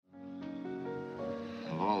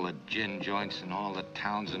all the gin joints in all the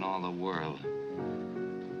towns in all the world.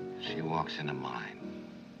 She walks into mine.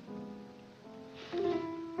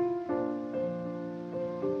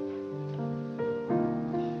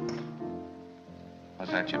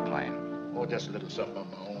 What's that you're playing? Oh, just a little something on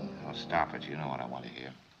my own. Oh, stop it. You know what I want to hear.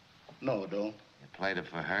 No, don't. You played it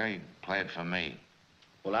for her, you play it for me.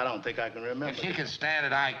 Well, I don't think I can remember. If she can stand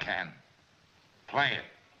it, I can. Play it.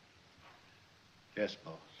 Yes,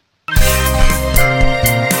 boss.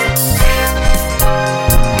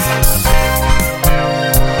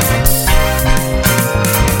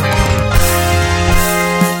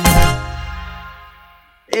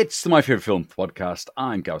 It's the My Favorite Film podcast.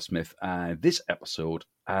 I'm Gav Smith, and this episode,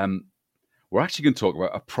 we're actually going to talk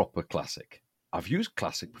about a proper classic. I've used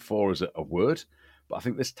classic before as a word, but I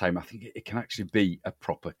think this time it can actually be a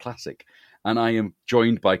proper classic. And I am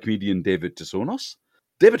joined by comedian David Tsonos.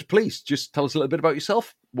 David, please just tell us a little bit about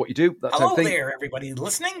yourself, what you do, that type Hello of thing. there, everybody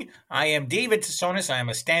listening. I am David Tsonos. I am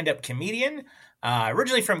a stand-up comedian,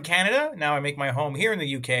 originally from Canada. Now I make my home here in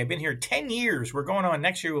the UK. I've been here 10 years. We're going on,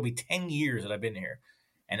 next year will be 10 years that I've been here.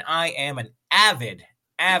 And I am an avid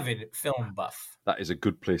film buff. That is a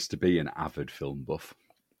good place to be, an avid film buff.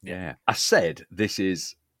 Yeah. I said this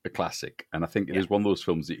is a classic, and I think it is one of those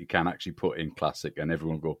films that you can actually put in classic, and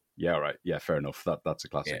everyone will go, yeah, all right, yeah, fair enough, that's a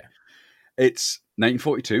classic. Yeah. It's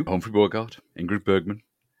 1942, Humphrey Bogart, Ingrid Bergman,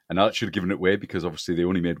 and that should have given it away because obviously they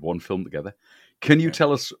only made one film together. Can you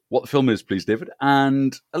tell us what the film is, please, David,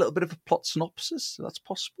 and a little bit of a plot synopsis, if that's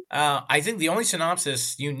possible? I think the only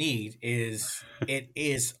synopsis you need is it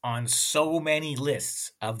is on so many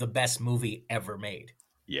lists of the best movie ever made.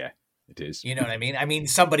 Yeah, it is. You know what I mean? I mean,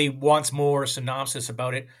 somebody wants more synopsis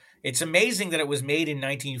about it. It's amazing that it was made in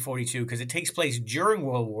 1942 because it takes place during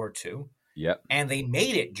World War II. Yeah. And they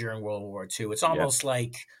made it during World War II. It's almost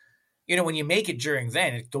like, you know, when you make it during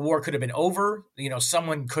then, the war could have been over. You know,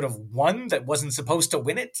 someone could have won that wasn't supposed to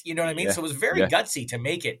win it. You know what I mean? Yeah. So it was very gutsy to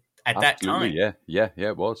make it at that time. Yeah,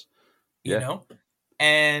 it was. You know?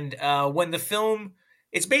 And when the film,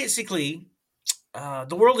 it's basically,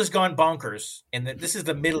 the world has gone bonkers. And this is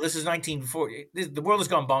the middle, this is 1940. The world has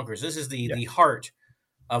gone bonkers. This is the heart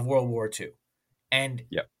of World War II. And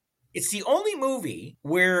it's the only movie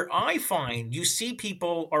where I find you see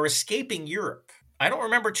people are escaping Europe. I don't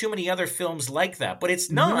remember too many other films like that, but it's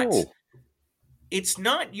not. No. It's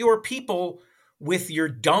not your people with your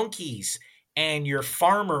donkeys and your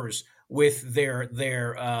farmers with their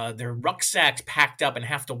rucksacks packed up and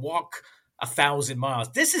have to walk 1,000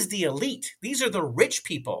 miles. This is the elite. These are the rich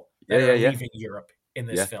people that are leaving Europe in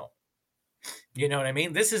this film. You know what I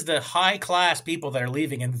mean? This is the high class people that are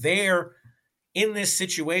leaving, and they're in this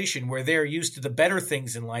situation where they're used to the better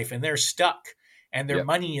things in life and they're stuck and their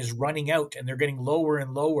money is running out and they're getting lower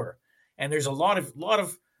and lower. And there's a lot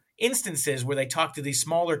of instances where they talk to these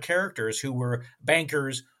smaller characters who were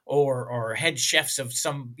bankers or head chefs of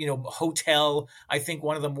some, you know, hotel. I think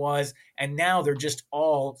one of them was, and now they're just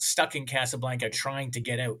all stuck in Casablanca trying to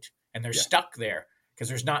get out, and they're stuck there because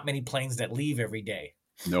there's not many planes that leave every day.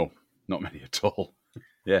 No, not many at all.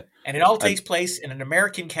 Yeah, and it all takes place in an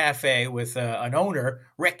American cafe with an owner,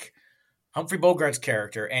 Rick, Humphrey Bogart's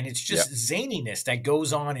character, and it's just zaniness that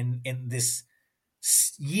goes on in this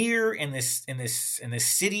year, in this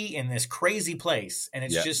city, in this crazy place, and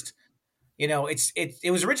it's just, you know,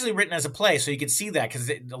 it was originally written as a play, so you could see that because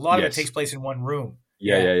a lot of it takes place in one room.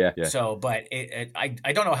 Yeah. So, but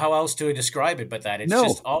I don't know how else to describe it, but that it's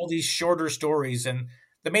just all these shorter stories, and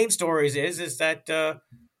the main stories is that.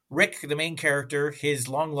 Rick, the main character, his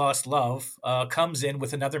long lost love, comes in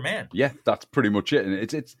with another man. Yeah, that's pretty much it, and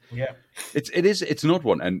it's an odd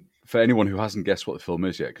one. And for anyone who hasn't guessed what the film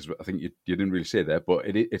is yet, because I think you didn't really say there, but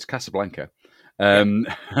it's Casablanca.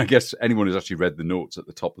 I guess anyone who's actually read the notes at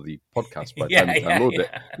the top of the podcast by the time you download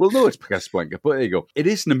it will know it's Casablanca. But there you go. It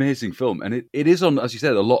is an amazing film, and it is on, as you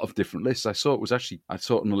said, a lot of different lists. I saw it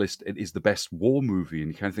on the list. It is the best war movie,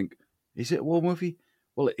 and you kind of think, is it a war movie?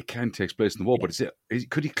 Well, it can take place in the war, but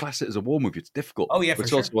could you class it as a war movie? It's difficult. Oh, yeah, but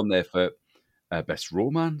it's also on there for best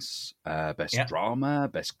romance, best drama,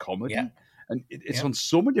 best comedy. Yeah. And it's on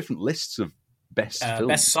so many different lists of best films.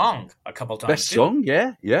 Best song a couple times. Best song,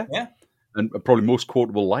 yeah. And probably most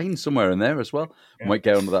quotable line somewhere in there as well. Yeah. We might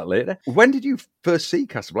get onto that later. When did you first see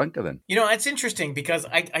Casablanca then? You know, it's interesting because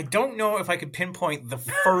I don't know if I could pinpoint the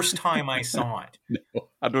first time I saw it. No,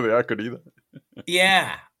 I don't think I could either.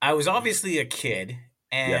 Yeah, I was obviously a kid.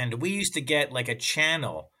 And we used to get like a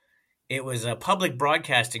channel. It was a public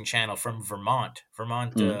broadcasting channel from Vermont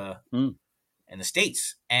in the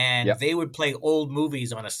States. And they would play old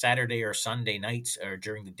movies on a Saturday or Sunday nights or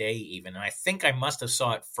during the day even. And I think I must have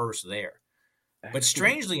saw it first there. But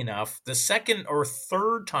strangely enough, the second or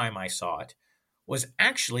third time I saw it was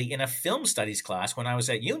actually in a film studies class when I was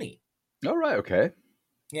at uni. Oh, right, okay.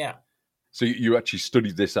 Yeah. So you actually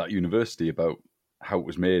studied this at university about how it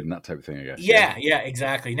was made and that type of thing, I guess. Yeah,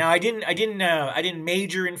 exactly. Now I didn't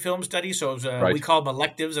major in film studies, so it was, we call them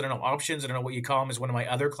electives. I don't know, options. I don't know what you call them. Is one of my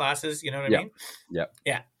other classes. You know what I mean?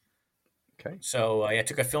 Yeah. Okay. So I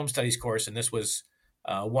took a film studies course, and this was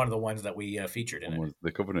one of the ones that we featured in it.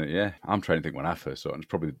 The Covenant, yeah. I'm trying to think when I first saw it. And it's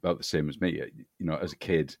probably about the same as me. You know, as a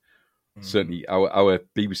kid, certainly our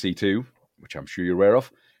BBC Two, which I'm sure you're aware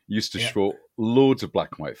of, used to show loads of black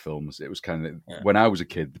and white films. It was kind of, when I was a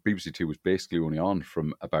kid, the BBC Two was basically only on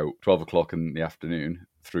from about 12 o'clock in the afternoon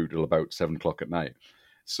through till about 7 o'clock at night.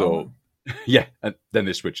 So, yeah, and then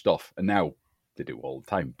they switched off. And now they do all the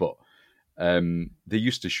time. But they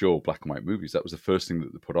used to show black and white movies. That was the first thing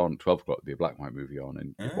that they put on. 12 o'clock would be a black and white movie on,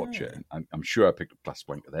 and you'd watch it. And I'm sure I picked up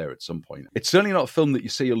Casablanca there at some point. It's certainly not a film that you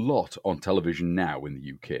see a lot on television now in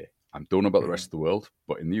the UK. I don't know about the rest of the world,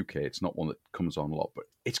 but in the UK, it's not one that comes on a lot. But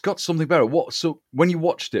it's got something better. So when you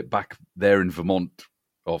watched it back there in Vermont,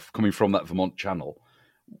 coming from that Vermont channel,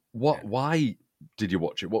 why did you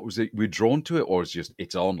watch it? What was it? Were you drawn to it, or is just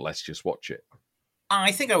it's on? Let's just watch it.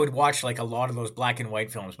 I think I would watch like a lot of those black and white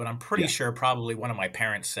films, but I'm pretty sure probably one of my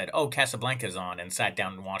parents said, "Oh, Casablanca's on," and sat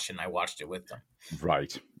down and watched it, and I watched it with them.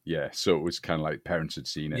 Right. Yeah. So it was kind of like parents had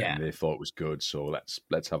seen it and they thought it was good. So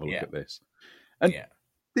let's have a look at this. And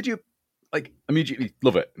did you like immediately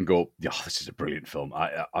love it and go, "Yeah, this is a brilliant film.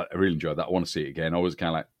 I really enjoyed that. I want to see it again." I was kind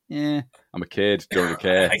of like, "Yeah, I'm a kid, don't really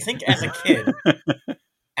care." I think as a kid,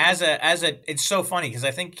 as a, it's so funny because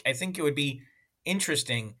I think it would be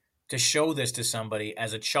interesting to show this to somebody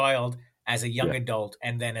as a child, as a young adult,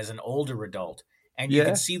 and then as an older adult, and you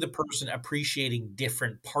can see the person appreciating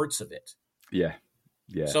different parts of it. Yeah.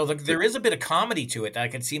 So there is a bit of comedy to it that I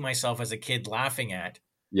could see myself as a kid laughing at.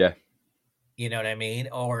 Yeah. You know what I mean?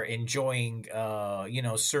 Or enjoying,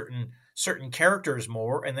 certain characters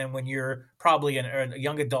more. And then when you're probably a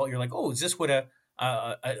young adult, you're like, oh, is this what a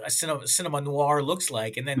cinema noir looks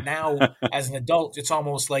like? And then now as an adult, it's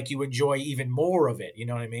almost like you enjoy even more of it. You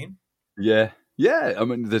know what I mean? Yeah. Yeah. I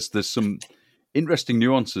mean, there's some interesting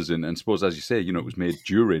nuances in, and suppose, as you say, it was made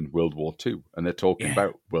during World War II, and they're talking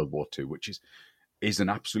about World War II, which is an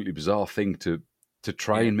absolutely bizarre thing to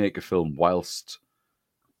try and make a film whilst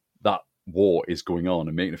that war is going on,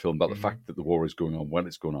 and making a film about the fact that the war is going on when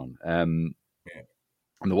it's going on. And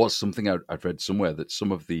there was something I'd read somewhere that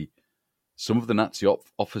some of the Nazi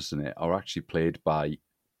officers in it are actually played by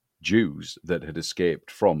Jews that had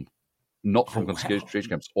escaped from concentration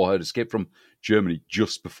camps, or had escaped from Germany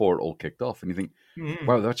just before it all kicked off. And you think,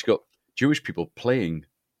 wow, they've actually got Jewish people playing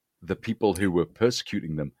the people who were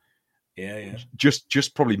persecuting them. Yeah.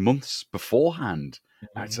 Just probably months beforehand.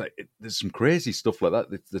 It's like there's some crazy stuff like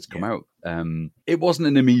that's come out. It wasn't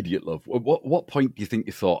an immediate love. What point do you think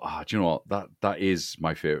you thought, do you know what, that is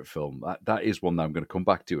my favorite film? That is one that I'm going to come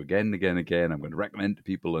back to again and again and again. I'm going to recommend to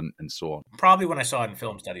people and so on. Probably when I saw it in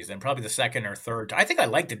film studies, then probably the second or third. I think I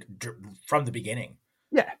liked it from the beginning.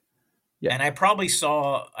 Yeah. And I probably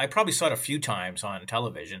saw it a few times on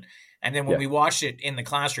television. And then when we watched it in the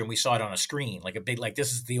classroom, we saw it on a screen, like a big, like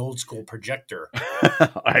this is the old school projector.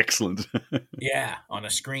 Excellent. Yeah, on a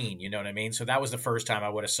screen, you know what I mean? So that was the first time I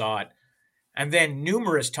would have saw it. And then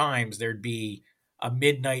numerous times there'd be a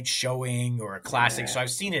midnight showing or a classic. So I've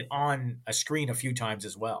seen it on a screen a few times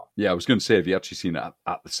as well. Yeah, I was going to say, have you actually seen it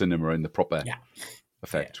at the cinema in the proper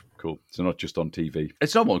effect? Yeah. Cool. So not just on TV.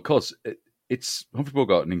 It's not one because it's Humphrey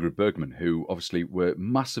Bogart and Ingrid Bergman, who obviously were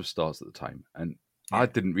massive stars at the time. And I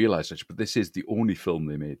didn't realize that, but this is the only film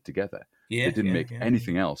they made together. Yeah, they didn't make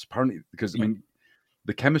anything else. Apparently, because I mean,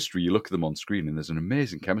 the chemistry, you look at them on screen and there's an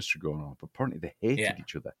amazing chemistry going on, but apparently they hated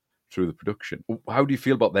each other through the production. How do you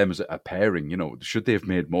feel about them as a pairing? Should they have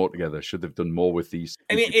made more together? Should they have done more with these?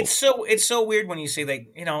 I mean, people? It's so weird when you say that,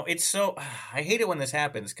 it's so, I hate it when this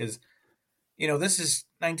happens because, this is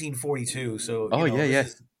 1942. So,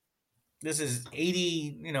 this is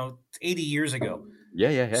 80, 80 years ago.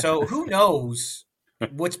 Yeah. So who knows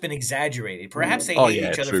what's been exaggerated? Perhaps they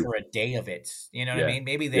hated each other for a day of it. You know what I mean?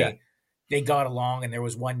 Maybe they got along and there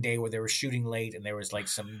was one day where they were shooting late and there was like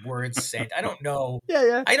some words sent. I don't know.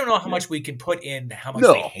 I don't know how much we can put in how much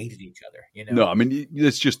they hated each other. No, I mean,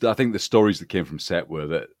 it's just, I think the stories that came from set were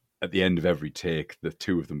that at the end of every take, the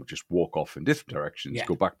two of them would just walk off in different directions,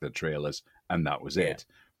 go back to the trailers, and that was it.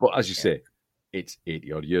 But as you say, it's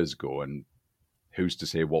 80 odd years ago, and who's to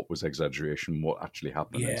say what was exaggeration, what actually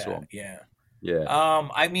happened, and so on. Yeah.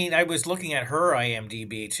 I mean, I was looking at her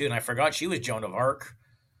IMDb too, and I forgot she was Joan of Arc.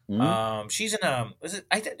 She's in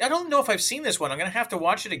I don't know if I've seen this one. I'm gonna have to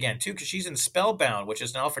watch it again too because she's in Spellbound, which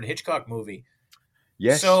is an Alfred Hitchcock movie.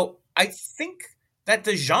 Yes. So I think that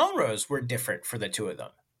the genres were different for the two of them.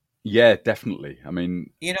 Yeah, definitely. I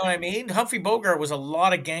mean, you know what I mean? Humphrey Bogart was a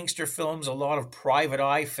lot of gangster films, a lot of private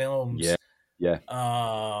eye films. Yeah.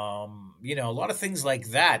 A lot of things like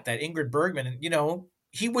that. That Ingrid Bergman,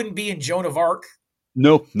 he wouldn't be in Joan of Arc.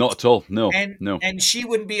 No, not at all. No, no. And she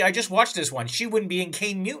wouldn't be. I just watched this one. She wouldn't be in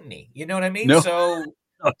Caine Mutiny. You know what I mean? No. So,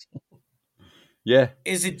 yeah.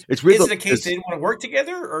 Is it weird, a case they didn't want to work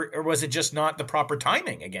together, or was it just not the proper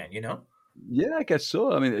timing again? Yeah, I guess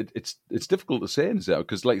so. I mean, it's difficult to say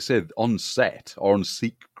because, like I said, on set or on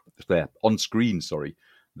screen,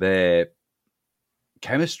 their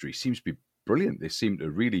chemistry seems to be brilliant. They seem to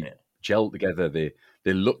really gel together. They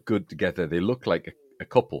look good together. They look like a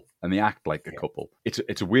couple, and they act like a couple.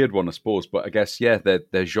 It's a weird one, I suppose, but I guess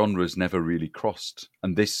their genres never really crossed,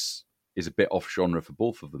 and this is a bit off genre for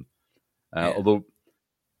both of them. Although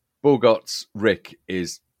Bogart's Rick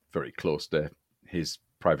is very close to his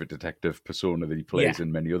private detective persona that he plays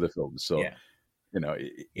in many other films. So, he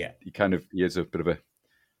is a bit of a,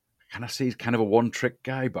 can I say he's kind of a one-trick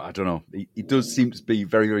guy? But I don't know. He does seem to be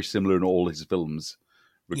very, very similar in all his films,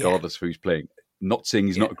 regardless of who he's playing. Not saying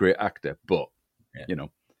he's not a great actor, but,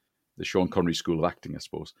 the Sean Connery school of acting, I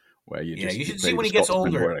suppose, where you should see when he gets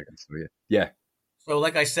older. Yeah. So,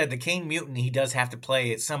 like I said, the Caine Mutiny, he does have to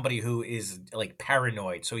play somebody who is like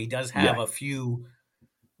paranoid. So he does have a few.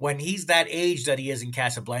 When he's that age that he is in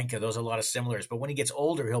Casablanca, those are a lot of similars. But when he gets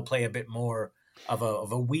older, he'll play a bit more of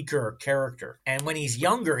a weaker character. And when he's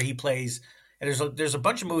younger, he plays. And there's a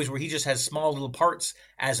bunch of movies where he just has small little parts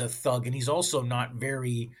as a thug, and he's also not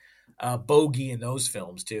very bogey in those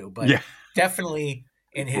films too. But definitely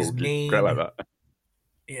in his main. Quite like that.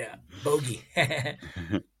 Yeah, bogey.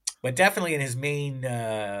 But definitely in his main,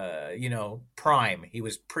 prime, he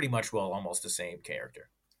was pretty much almost the same character.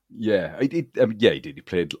 Yeah, he did. He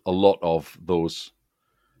played a lot of those.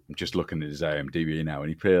 I'm just looking at his IMDb now, and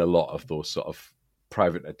he played a lot of those sort of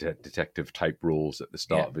private detective type roles at the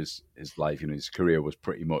start of his life. His career was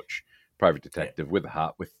pretty much private detective with a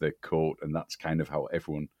hat, with the coat, and that's kind of how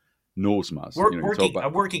everyone knows him as. A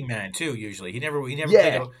working man too. Usually, he never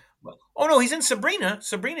played. Oh no, he's in Sabrina.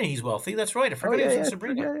 Sabrina, he's wealthy. That's right. I forgot he was in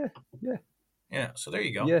Sabrina. Yeah. So there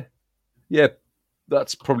you go. Yeah.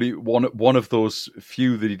 That's probably one of those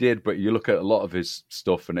few that he did. But you look at a lot of his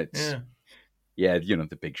stuff, and it's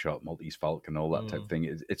the Big Shot, Maltese Falcon, all that type of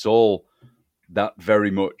thing. It's all that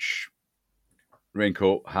very much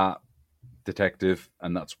raincoat, hat, detective,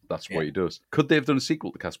 and that's what he does. Could they have done a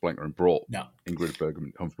sequel to Casablanca and brought Ingrid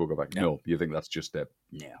Bergman, Humphrey Bogart back? No, you think that's just it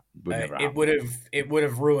would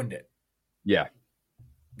have ruined it. Yeah,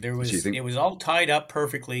 it was all tied up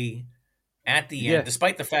perfectly at the end,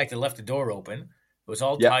 despite the fact it left the door open. It was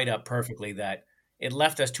all tied up perfectly that it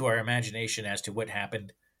left us to our imagination as to what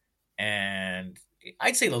happened, and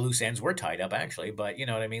I'd say the loose ends were tied up actually, but you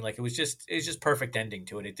know what I mean. Like it was just perfect ending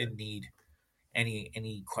to it. It didn't need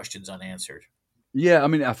any questions unanswered. Yeah, I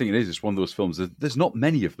mean, I think it is. It's one of those films. There's not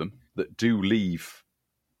many of them that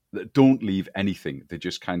don't leave anything. They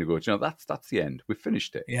just kind of go, that's the end. We've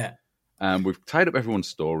finished it. Yeah. We've tied up everyone's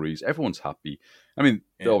stories. Everyone's happy. I mean,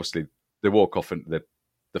 obviously they walk off into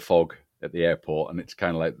the fog at the airport, and it's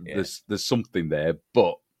kind of like there's something there.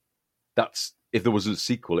 But if there was a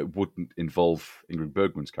sequel, it wouldn't involve Ingrid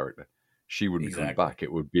Bergman's character. She wouldn't come back.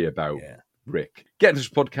 It would be about Rick. Get into this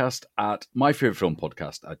podcast at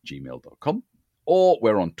myfavoritefilmpodcast@gmail.com, or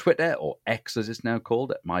we're on Twitter, or X as it's now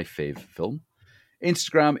called, at myfavfilm.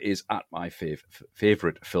 Instagram is at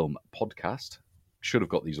myfavoritefilmpodcast. Should have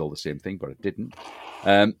got these all the same thing, but I didn't.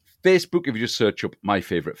 Facebook, if you just search up My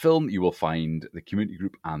Favorite Film, you will find the community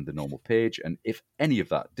group and the normal page. And if any of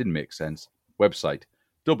that didn't make sense, website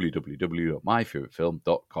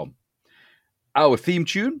www.myfavoritefilm.com. Our theme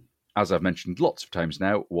tune, as I've mentioned lots of times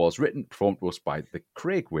now, was written, performed to us by the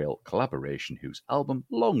Craig Whale Collaboration, whose album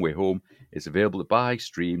Long Way Home is available to buy,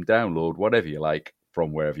 stream, download, whatever you like,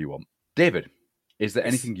 from wherever you want. David, is there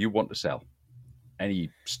anything you want to sell?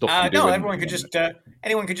 Any stuff you do? No, anyone could just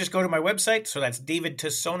go to my website. So that's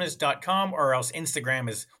davidtsonos.com, or else Instagram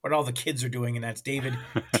is what all the kids are doing, and that's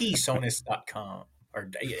davidtsonos.com,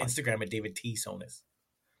 or Instagram at davidtsonos.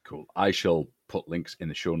 Cool. I shall put links in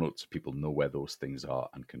the show notes so people know where those things are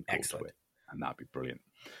and can go to it. And that'd be brilliant.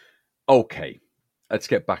 Okay, let's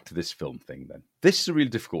get back to this film thing then. This is a really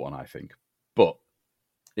difficult one, I think, but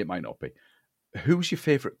it might not be. Who's your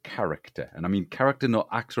favourite character? And I mean character, not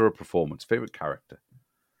actor or performance. Favourite character.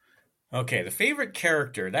 Okay, the favourite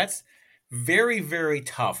character. That's very, very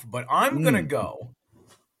tough. But I'm going to go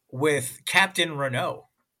with Captain Renault.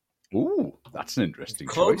 Ooh, that's an interesting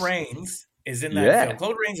Claude choice. Rains is in that film.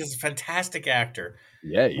 Claude Rains is a fantastic actor.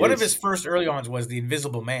 Yeah, he One is. of his first early ons was The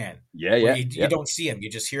Invisible Man. Yeah, where yeah. you don't see him, you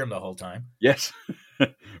just hear him the whole time. Yes.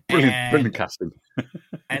 Brilliant casting.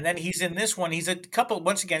 And then he's in this one. He's a couple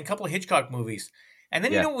of Hitchcock movies. And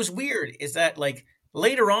then you know what was weird is that like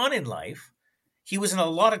later on in life, he was in a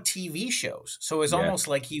lot of TV shows. So it was almost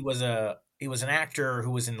like he was an actor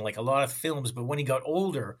who was in like a lot of films, but when he got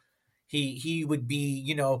older, he would be,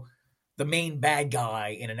 you know, the main bad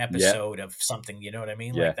guy in an episode of something, you know what I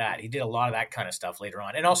mean? Like that. He did a lot of that kind of stuff later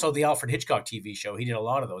on. And also the Alfred Hitchcock TV show, he did a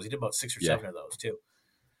lot of those. He did about 6 or 7 of those too.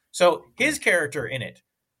 So his character in it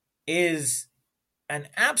is an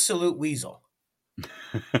absolute weasel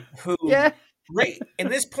who right in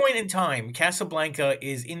this point in time, Casablanca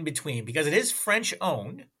is in between because it is French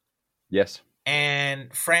owned. Yes.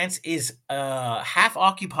 And France is half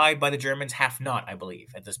occupied by the Germans, half not, I believe,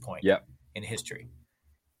 at this point in history.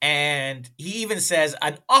 And he even says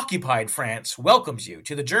an occupied France welcomes you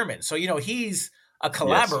to the Germans. So, you know, he's a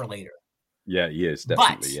collaborator. Yeah, he is,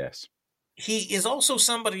 definitely, but yes. He is also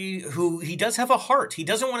somebody who he does have a heart. He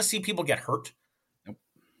doesn't want to see people get hurt. Nope.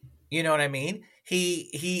 You know what I mean?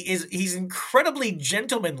 He's incredibly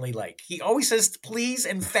gentlemanly like. He always says please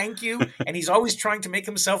and thank you, and he's always trying to make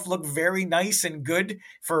himself look very nice and good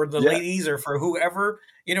for the ladies or for whoever.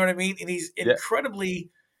 You know what I mean? And he's incredibly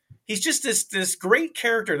he's just this great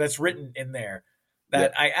character that's written in there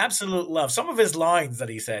that I absolutely love. Some of his lines that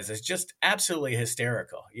he says is just absolutely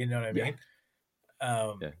hysterical. You know what I mean?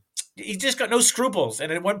 He's just got no scruples.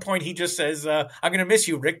 And at one point he just says, I'm going to miss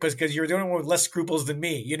you, Rick, because you're the only one with less scruples than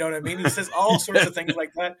me. You know what I mean? He says all sorts of things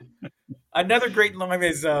like that. Another great line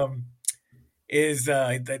is one of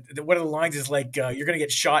the lines is like, you're going to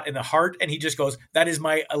get shot in the heart. And he just goes, that is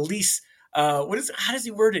my least, how does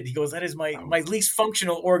he word it? He goes, that is my least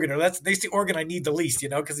functional organ, or that's the organ I need the least, you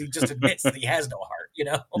know, because he just admits that he has no heart, you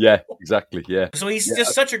know? Yeah, exactly. Yeah. So he's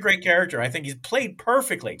just such a great character. I think he's played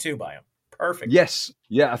perfectly too by him. Perfect. Yes.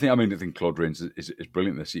 Yeah. I think Claude Rains is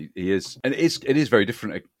brilliant. This he is, and it is very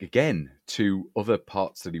different again to other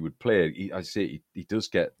parts that he would play. He does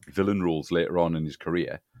get villain roles later on in his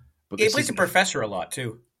career, but he plays a professor a lot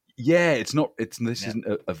too. Yeah, this isn't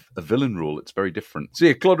a villain role. It's very different. So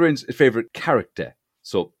yeah, Claude Rains' favorite character.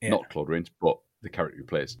 So not Claude Rains, but the character he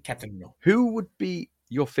plays. Captain No. Who would be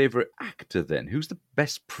your favorite actor then? Who's the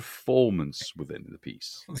best performance within the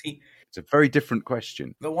piece? It's a very different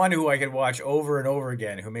question. The one who I could watch over and over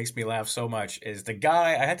again, who makes me laugh so much, is the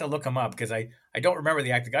guy. I had to look him up because I don't remember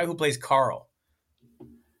the actor. The guy who plays Carl.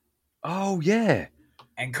 Oh yeah.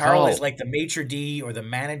 And Carl is like the maitre d' or the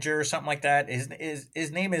manager or something like that.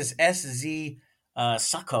 His name is S.Z.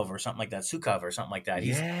 Sukov or something like that. Sukov or something like that.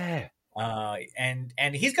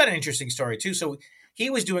 And he's got an interesting story too. So he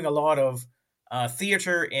was doing a lot of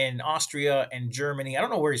theater in Austria and Germany. I don't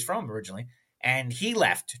know where he's from originally. And he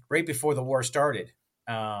left right before the war started.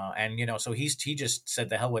 And, you know, so he just said,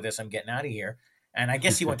 the hell with this, I'm getting out of here. And I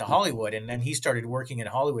guess he went to Hollywood, and then he started working in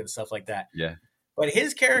Hollywood and stuff like that. Yeah. But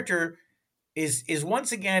his character is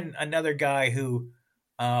once again another guy who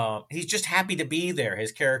he's just happy to be there.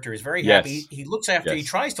 His character is very happy. He looks after, he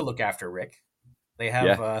tries to look after Rick. They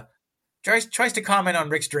have, tries to comment on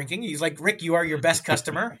Rick's drinking. He's like, Rick, you are your best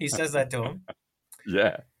customer. He says that to him.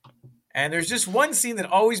 Yeah. And there's just one scene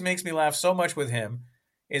that always makes me laugh so much with him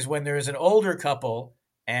is when there's an older couple,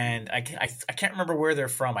 and I can't remember where they're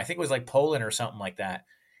from. I think it was like Poland or something like that.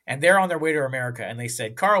 And they're on their way to America. And they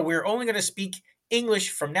said, Carl, we're only going to speak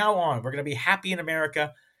English from now on. We're going to be happy in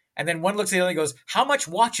America. And then one looks at the other and goes, how much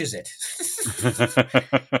watch is it?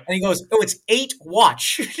 And he goes, oh, it's 8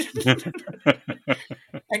 watch.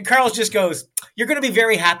 And Carl just goes, you're going to be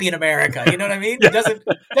very happy in America. You know what I mean? He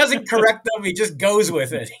doesn't correct them. He just goes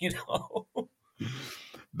with it, you know?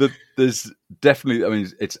 There's definitely, I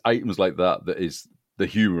mean, it's items like that is the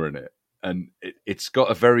humor in it. And it's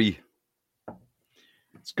got a very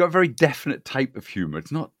definite type of humor.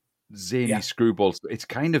 It's not zany screwballs. It's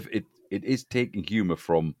kind of, it is taking humor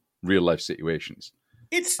from real life situations.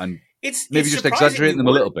 It's maybe just exaggerating them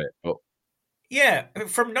a little bit. But yeah,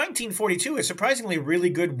 from 1942, it's surprisingly really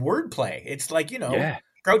good wordplay. It's like, you know,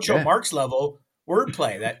 Groucho Marx level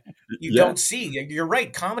wordplay that you don't see. You're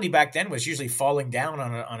right. Comedy back then was usually falling down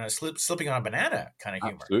on a slipping on a banana kind of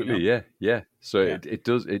humor. Absolutely, you know? yeah. So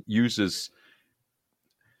it uses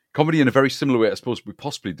comedy in a very similar way, I suppose we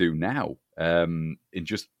possibly do now, in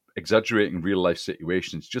just exaggerating real life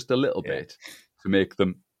situations just a little bit to make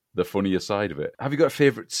them the funnier side of it. Have you got a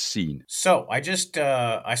favorite scene? So I just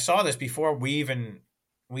I saw this before you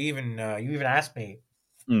even asked me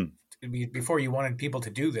before you wanted people to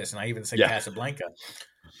do this, and I even said Casablanca,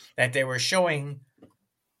 that they were showing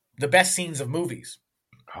the best scenes of movies.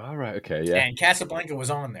 All right. Okay. Yeah. And Casablanca was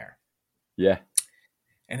on there. Yeah.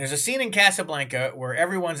 And there's a scene in Casablanca where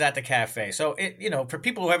everyone's at the cafe. So, for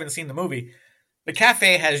people who haven't seen the movie, the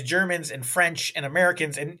cafe has Germans and French and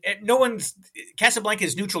Americans, and Casablanca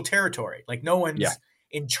is neutral territory. Like, no one's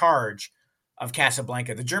in charge of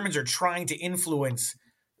Casablanca. The Germans are trying to influence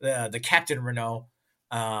the Captain Renault.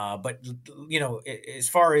 But, as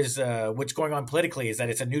far as what's going on politically is that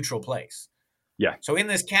it's a neutral place. Yeah. So in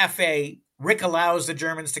this cafe, Rick allows the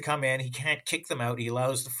Germans to come in. He can't kick them out. He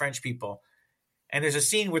allows the French people. And there's a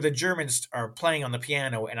scene where the Germans are playing on the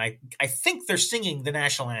piano, and I think they're singing the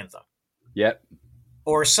national anthem. Yep.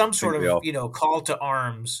 Or some sort of, call to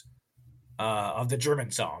arms of the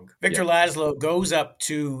German song. Victor Laszlo goes up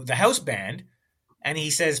to the house band, and he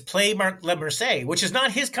says, play Le Marseille, which is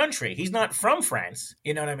not his country. He's not from France.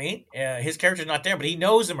 You know what I mean? His character's not there, but he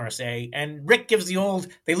knows the Marseille. And Rick gives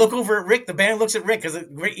they look over at Rick. The band looks at Rick because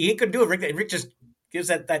he ain't going to do it. Rick just gives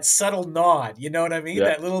that subtle nod. You know what I mean? Yeah.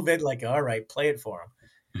 That little bit like, all right, play it for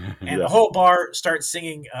him. And the whole bar starts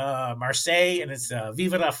singing Marseille, and it's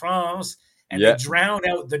Vive la France. And they drown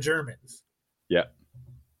out the Germans. Yeah.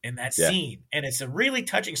 In that scene. And it's a really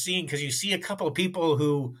touching scene because you see a couple of people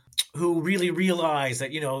who really realize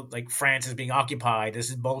that, like France is being occupied. This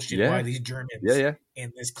is bullshit by these Germans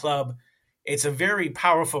in this club. It's a very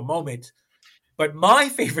powerful moment. But my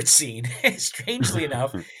favorite scene, strangely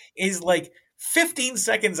enough, is like 15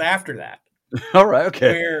 seconds after that. All right,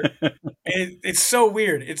 okay. Where it's so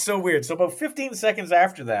weird. It's so weird. So about 15 seconds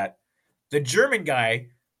after that, the German guy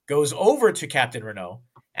goes over to Captain Renault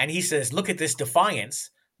and he says, look at this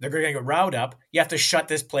defiance. They're going to get riled up. You have to shut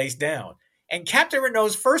this place down. And Captain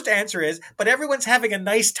Renault's first answer is, but everyone's having a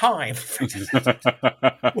nice time.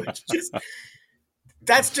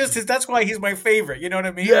 That's why he's my favorite. You know what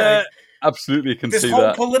I mean? Yeah, like, absolutely. Can this see whole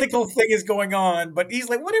that. political thing is going on, but he's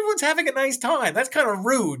like, what? Everyone's having a nice time. That's kind of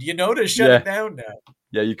rude, to shut it down now.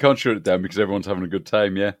 Yeah, you can't shut it down because everyone's having a good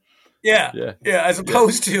time. Yeah. Yeah. As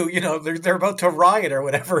opposed to, they're about to riot or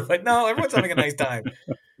whatever, but no, everyone's having a nice time.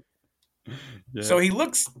 Yeah. So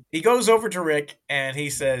he goes over to Rick and he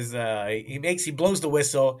says, he blows the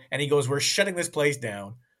whistle and he goes, we're shutting this place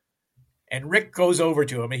down. And Rick goes over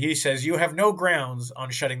to him and he says, you have no grounds on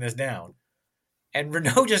shutting this down. And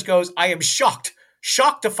Renault just goes, I am shocked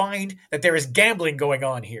to find that there is gambling going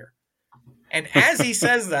on here. And as he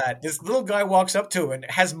says that, this little guy walks up to him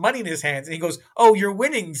and has money in his hands. And he goes, oh, your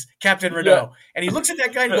winnings, Captain Renault. Yeah. And he looks at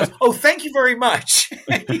that guy and he goes, oh, thank you very much.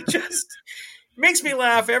 And he just makes me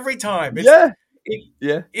laugh every time.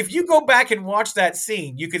 If you go back and watch that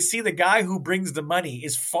scene, you could see the guy who brings the money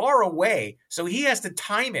is far away. So he has to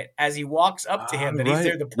time it as he walks up to him that he's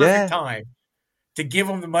there the perfect time to give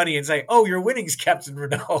him the money and say, oh, your winnings, Captain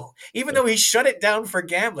Renault. Even though he shut it down for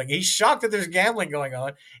gambling, he's shocked that there's gambling going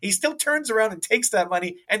on. He still turns around and takes that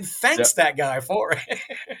money and thanks that guy for it.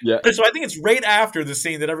 So I think it's right after the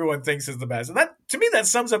scene that everyone thinks is the best. And that, to me, that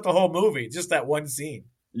sums up the whole movie, just that one scene.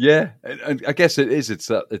 Yeah, and I guess it is. It's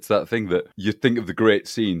that thing that you think of the great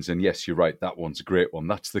scenes, and yes, you're right. That one's a great one.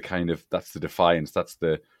 That's the defiance. That's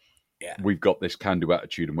we've got this can-do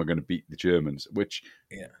attitude, and we're going to beat the Germans. Which,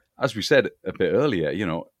 as we said a bit earlier,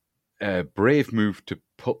 brave move to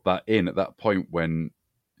put that in at that point when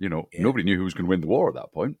nobody knew who was going to win the war at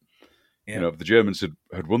that point. Yeah. If the Germans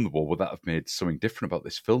had won the war, would that have made something different about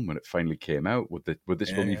this film when it finally came out? Would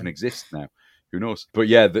this film even exist now? Who knows? But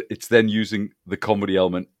it's then using the comedy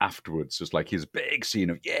element afterwards. So it's like here's a big scene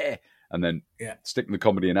of and then sticking the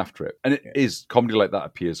comedy in after it. And it is comedy like that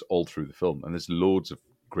appears all through the film. And there's loads of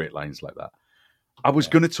great lines like that. I was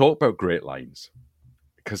going to talk about great lines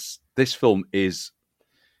because this film it's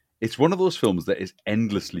one of those films that is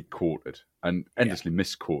endlessly quoted and endlessly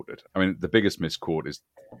misquoted. I mean, the biggest misquote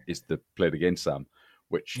is the Play It Again, Sam,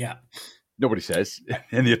 which nobody says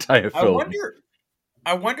in the entire film.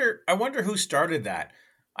 I wonder who started that.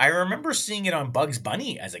 I remember seeing it on Bugs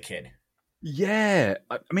Bunny as a kid. Yeah,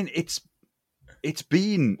 I mean it's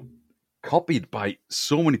been copied by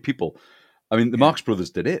so many people. I mean, the Marx Brothers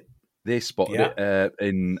did it. They spotted it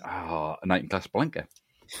in A Night in Casablanca.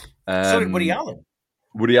 So did Woody Allen.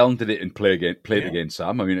 Woody Allen did it in Play It Again,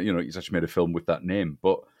 Sam. I mean, he's actually made a film with that name,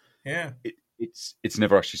 but it's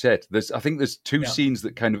never actually said. I think there's two scenes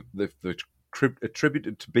that kind of the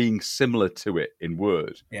attributed to being similar to it in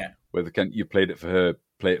word. Yeah. Where you played it for her,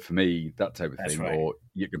 play it for me, that type of thing, or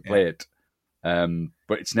you can play it.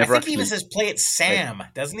 But it's never. I think he even says play it Sam,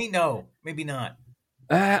 doesn't he? No, maybe not.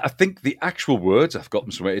 I think the actual words, I've got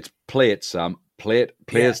them somewhere. It's play it Sam, play it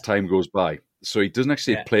as time goes by. So he doesn't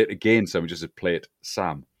actually say play it again, Sam. He just says play it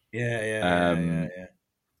Sam. Yeah.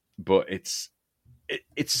 But it's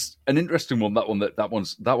it's an interesting one. That one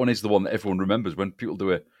is the one that everyone remembers when people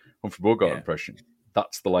do a Humphrey Bogart impression.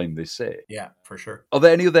 That's the line they say. Yeah, for sure. Are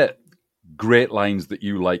there any other great lines that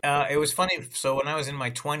you like? It was funny. So when I was in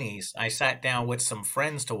my 20s, I sat down with some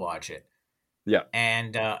friends to watch it. Yeah,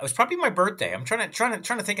 and it was probably my birthday. I'm trying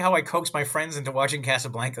to think how I coaxed my friends into watching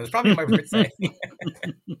Casablanca. It was probably my birthday.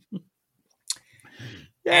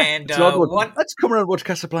 Yeah, and let's come around and watch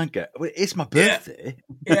Casablanca. It's my birthday.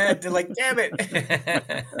 Yeah, they're like, damn it.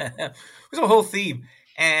 It was a whole theme.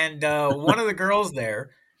 And one of the girls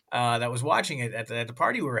there that was watching it at the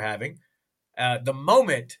party we were having, the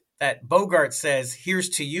moment that Bogart says, "Here's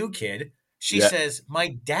to you, kid," she says, "My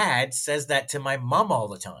dad says that to my mom all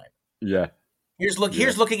the time." Yeah. Here's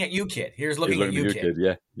looking at you, kid. Here's looking at you, kid.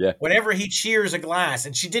 Yeah. Whenever he cheers a glass,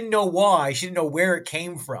 and she didn't know why, she didn't know where it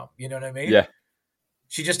came from. You know what I mean? Yeah.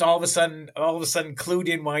 She just all of a sudden clued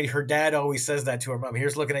in why her dad always says that to her mom.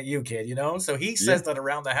 Here's looking at you, kid. You know, so he says that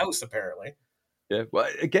around the house apparently. Yeah. Well,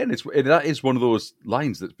 again, that is one of those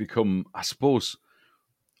lines that's become, I suppose,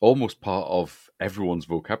 almost part of everyone's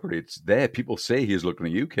vocabulary. It's there. People say he's looking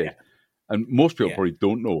at you, kid. Yeah. And most people probably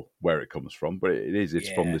don't know where it comes from, but it's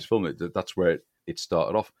from this film. That's where it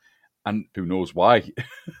started off. And who knows why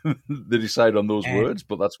they decided on those words,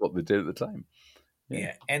 but that's what they did at the time.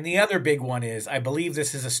 Yeah. And the other big one is, I believe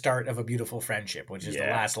this is a start of a beautiful friendship, which is the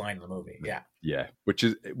last line of the movie. Yeah. Yeah.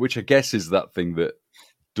 Which I guess is that thing that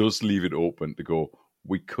does leave it open to go,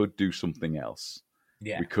 we could do something else.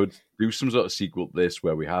 Yeah. We could do some sort of sequel to this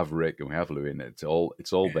where we have Rick and we have Louis, and it's all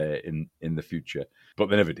there in the future. But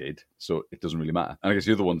they never did, so it doesn't really matter. And I guess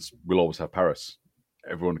the other ones will always have Paris.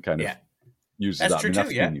 Everyone kind of uses that's that. True That's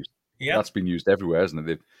too, been used. Yeah. That's been used everywhere, hasn't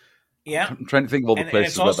it? I'm trying to think of all the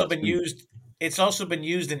places. And it's also been used. It's also been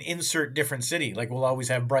used in insert different city. Like we'll always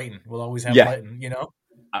have Brighton. We'll always have Brighton. You know.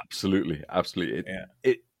 Absolutely.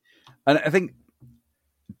 And I think.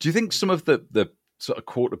 Do you think some of the sort of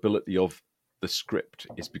quotability of the script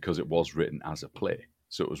is because it was written as a play?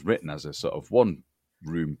 So it was written as a sort of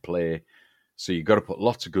one-room play. So you've got to put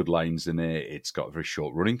lots of good lines in it. It's got a very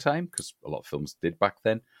short running time because a lot of films did back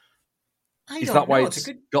then. Is that why it's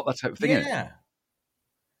got that type of thing in it? Yeah.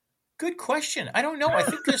 Good question. I don't know. I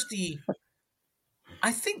think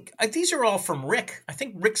these are all from Rick. I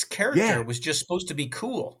think Rick's character was just supposed to be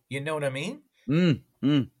cool. You know what I mean?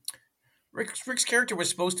 Rick's character was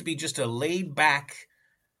supposed to be just a laid-back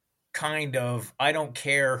kind of, I don't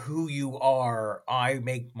care who you are, I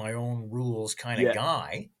make my own rules kind of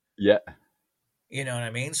guy. Yeah. You know what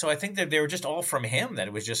I mean? So I think that they were just all from him, that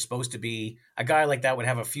it was just supposed to be a guy like that would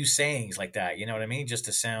have a few sayings like that. You know what I mean? Just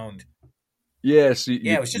to sound. Yeah. So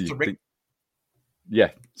it was just a Rick.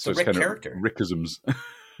 So it's Rick kind character. of Rickisms.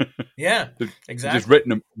 Yeah, exactly. Just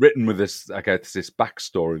written with this, I guess, this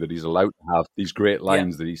backstory that he's allowed to have these great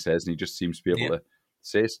lines that he says, and he just seems to be able to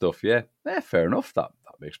say stuff. Yeah, fair enough. That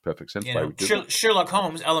makes perfect sense. Sherlock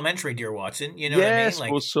Holmes, Elementary, dear Watson. You know what I mean? I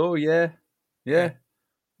suppose so. Yeah.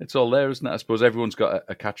 It's all there, isn't it? I suppose everyone's got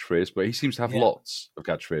a catchphrase, but he seems to have lots of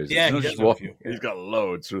catchphrases. Yeah, he's got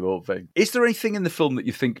loads through the whole thing. Is there anything in the film that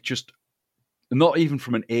you think just, not even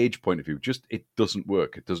from an age point of view, just it doesn't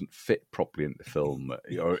work, it doesn't fit properly in the film,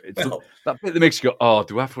 or that bit that makes you go, oh,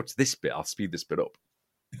 do I have to watch this bit? I'll speed this bit up.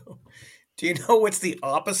 Do you know what's the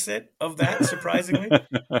opposite of that, surprisingly?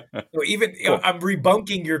 So even I'm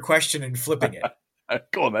rebunking your question and flipping it.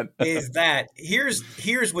 Go on, then. Is that here's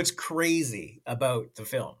what's crazy about the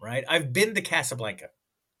film, right? I've been to Casablanca.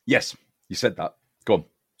 Yes, you said that. Go on.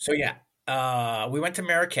 So we went to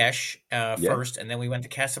Marrakesh first, and then we went to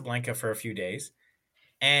Casablanca for a few days.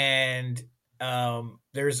 And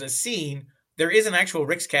there's a scene. There is an actual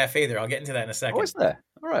Rick's Cafe there. I'll get into that in a second. Oh, is there?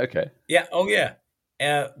 All right, okay. Yeah. Oh, yeah.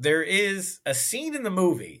 There is a scene in the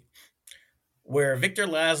movie where Victor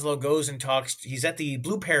Laszlo goes and talks. He's at the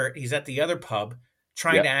Blue Parrot. He's at the other pub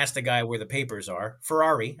trying to ask the guy where the papers are.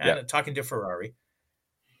 Ferrari, talking to Ferrari.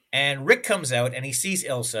 And Rick comes out and he sees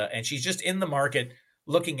Ilsa, and she's just in the market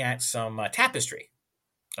looking at some tapestry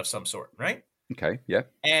of some sort, right? Okay, yeah.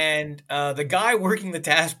 And the guy working the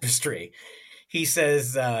tapestry, he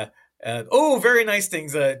says, "Oh, very nice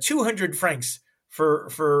things. 200 francs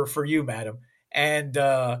for you, madam." And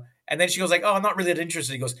then she goes like, "Oh, I'm not really that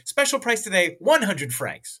interested." He goes, "Special price today, 100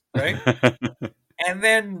 francs," right? And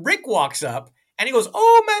then Rick walks up and he goes,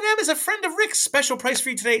 "Oh, madame is a friend of Rick's. Special price for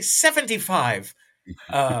you today, 75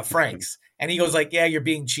 francs." And he goes like, "Yeah, you're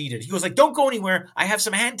being cheated." He goes like, "Don't go anywhere. I have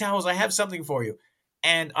some hand towels. I have something for you."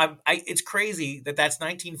 And it's crazy that that's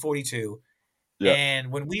 1942. Yeah.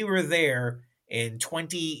 And when we were there in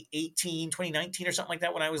 2019 or something like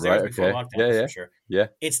that, when I was there before lockdown, for sure. Yeah.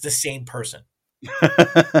 It's the same person.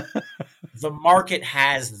 The market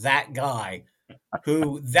has that guy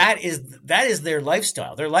who that is their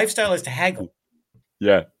lifestyle. Their lifestyle is to haggle.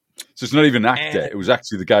 Yeah. So it's not even an actor. And It was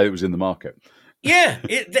actually the guy that was in the market. yeah,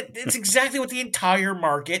 it's exactly what the entire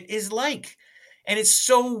market is like. And it's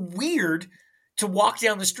so weird to walk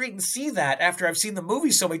down the street and see that after I've seen the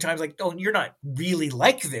movie so many times. Like, oh, you're not really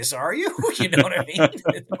like this, are you? You know what I mean?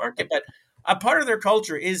 In the market, but a part of their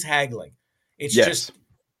culture is haggling. It's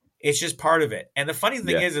just part of it. And the funny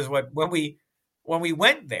thing is when we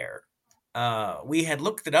went there, we had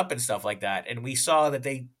looked it up and stuff like that, and we saw that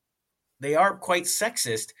they are quite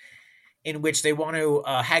sexist, in which they want to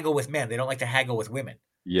haggle with men. They don't like to haggle with women.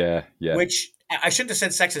 Yeah. Which I shouldn't have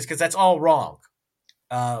said sexist, because that's all wrong.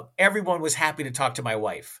 Everyone was happy to talk to my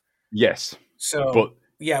wife. Yes. So, but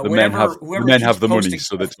yeah, the men have the money,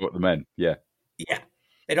 so they stuff, talk to the men. Yeah. Yeah.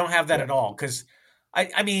 They don't have that at all, because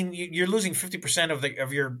I mean, you're losing 50%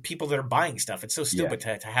 of your people that are buying stuff. It's so stupid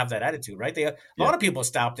to have that attitude, right? A lot of people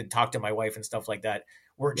stopped and talked to my wife and stuff like that.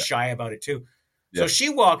 Weren't shy about it too. So she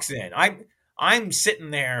walks in. I'm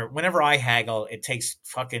sitting there. Whenever I haggle, it takes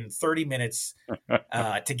fucking 30 minutes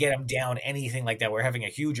to get them down, anything like that. We're having a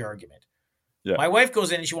huge argument. Yeah. My wife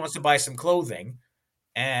goes in and she wants to buy some clothing,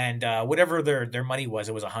 and whatever their money was,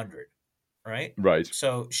 it was 100, right? Right.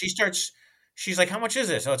 So she's like, how much is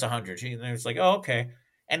this? Oh, it's 100. And it's like, oh, okay.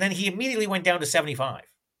 And then he immediately went down to 75.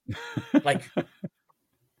 Like,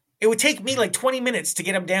 it would take me like 20 minutes to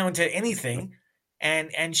get him down to anything.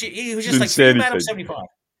 And he was just like, Madam, 75.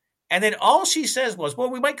 And then all she says was,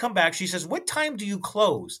 well, we might come back. She says, what time do you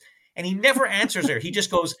close? And he never answers her. He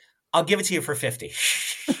just goes, I'll give it to you for 50.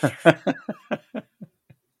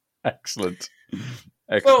 Excellent.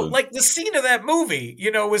 So, like, the scene of that movie,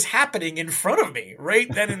 was happening in front of me right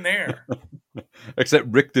then and there. Except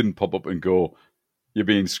Rick didn't pop up and go, you're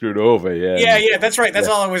being screwed over. Yeah, that's right. That's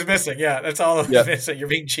all I was missing. Yeah, that's all I was missing. You're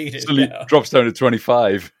being cheated. So it drops down to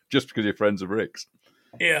 25 just because you're friends of Rick's.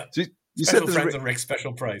 Yeah. So you special said friends of Rick's,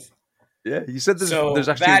 special price. Yeah, you said there's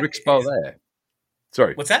actually a Rick's bar there.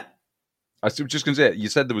 Sorry. What's that? I was just going to say, you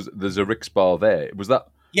said there's a Rick's bar there. Was that?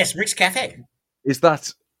 Yes, Rick's Cafe. Is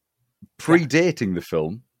that predating the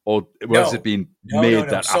film, or has it been made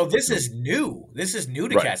that? So this is new. This is new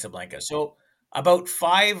to Casablanca. So about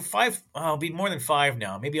it'll be more than 5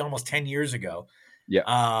 now, maybe almost 10 years ago.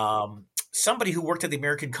 Yeah. Somebody who worked at the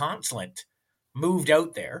American consulate moved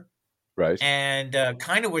out there. Right. And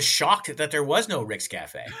kind of was shocked that there was no Rick's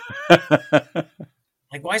Cafe.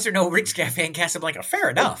 Like, why is there no Rick's Cafe in Casablanca? Fair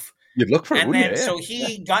enough. You'd look for it, wouldn't you? So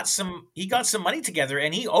he got some money together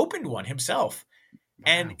and he opened one himself.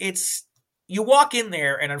 Wow. And you walk in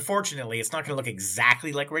there, and unfortunately, it's not going to look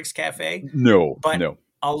exactly like Rick's Cafe. No, but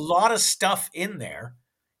a lot of stuff in there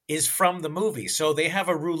is from the movie. So they have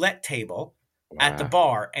a roulette table at the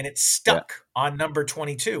bar, and it's stuck on number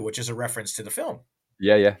 22, which is a reference to the film.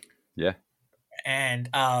 Yeah. And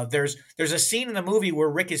there's a scene in the movie where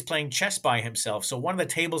Rick is playing chess by himself. So one of the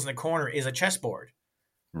tables in the corner is a chessboard.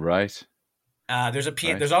 Right.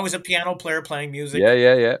 There's always a piano player playing music.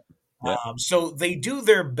 Yeah. So they do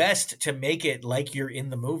their best to make it like you're in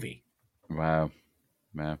the movie. Wow.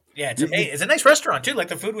 Yeah, it's a nice restaurant too. Like,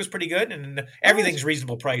 the food was pretty good, and everything's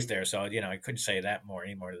reasonable price there. So I couldn't say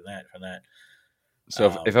any more than that for that.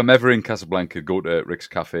 So if I'm ever in Casablanca, go to Rick's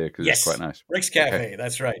Cafe, because it's quite nice. Rick's Cafe,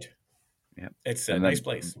 that's right. Yeah, it's a nice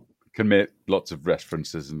place. Can make lots of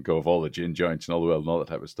references and go of all the gin joints and all the world and all that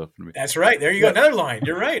type of stuff. That's right. There you go. Another line.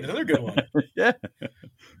 You're right. Another good one. Yeah.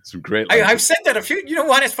 Some great lines. I've said that a few. You know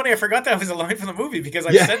what? It's funny. I forgot that was a line from the movie because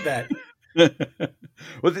I've said that.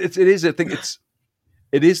 Well, it is. I think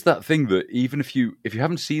it is that thing that even if you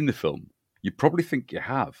haven't seen the film, you probably think you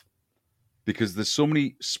have, because there's so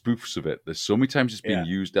many spoofs of it. There's so many times it's being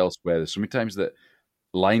used elsewhere. There's so many times that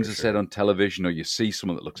lines are said on television, or you see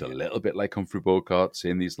someone that looks a little bit like Humphrey Bogart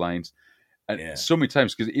saying these lines, and so many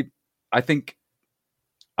times, because I think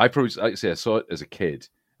I probably, like I say, I saw it as a kid,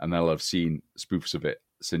 and then I've seen spoofs of it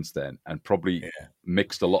since then, and probably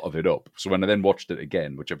mixed a lot of it up. So when I then watched it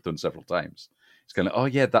again, which I've done several times, it's kind of, oh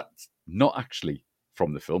yeah, that's not actually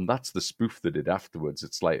from the film. That's the spoof they did afterwards.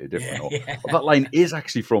 It's slightly different. Or that line is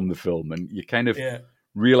actually from the film, and you kind of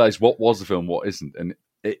realize what was the film, what isn't, and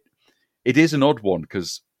it is an odd one,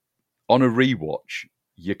 because on a rewatch,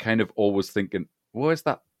 you're kind of always thinking, where's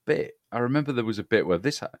that bit? I remember there was a bit where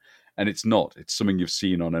this and it's not. It's something you've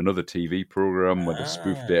seen on another TV program where they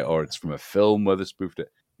spoofed it, or it's from a film where they spoofed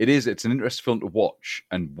it. It's an interesting film to watch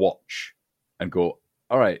and go,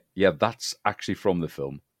 all right, yeah, that's actually from the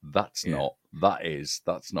film. That's not.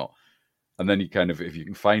 That's not. And then you kind of, if you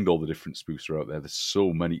can find all the different spoofs are out there, there's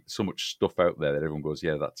so much stuff out there that everyone goes,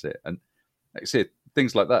 yeah, that's it. And like I say,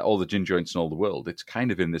 things like that, all the gin joints in all the world, it's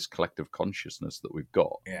kind of in this collective consciousness that we've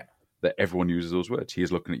got. Yeah. that everyone uses those words. He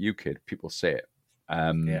is looking at you, kid. People say it.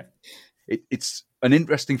 Yeah. It's an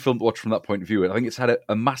interesting film to watch from that point of view. And I think it's had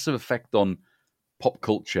a massive effect on pop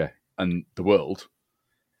culture and the world,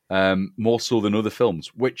 more so than other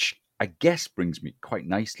films, which I guess brings me quite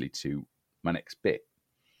nicely to my next bit.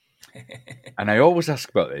 And I always ask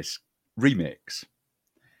about this, remakes.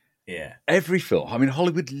 Yeah. Every film, I mean,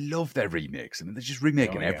 Hollywood love their remakes. I mean, they're just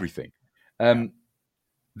remaking everything.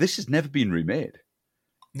 This has never been remade.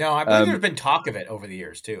 No, I believe there's been talk of it over the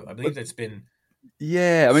years too. I believe it's been.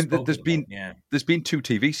 Yeah, I mean, there's been 2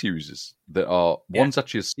 TV series that are one's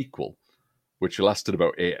actually a sequel, which lasted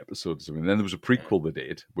about 8 episodes. I mean, then there was a prequel they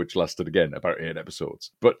did, which lasted again about 8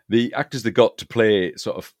 episodes. But the actors that got to play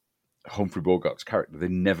sort of Humphrey Bogart's character, they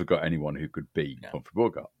never got anyone who could be Humphrey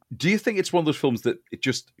Bogart. Do you think it's one of those films that it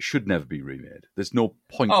just should never be remade? There's no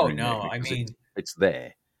point. Oh in no, I mean, it's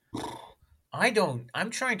there. I'm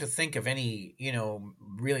trying to think of any,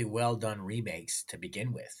 really well done remakes to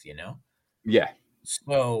begin with, Yeah.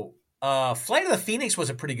 So, Flight of the Phoenix was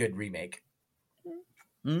a pretty good remake.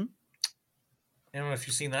 Mm-hmm. I don't know if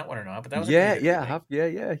you've seen that one or not, but that was a pretty good remake. I have.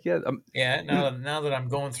 Yeah. Now that I'm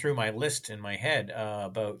going through my list in my head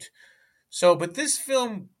but this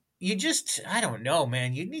film, I don't know,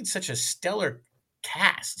 man. You need such a stellar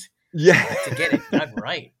cast, to get it done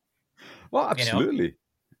right. Well, absolutely.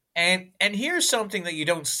 And here's something that you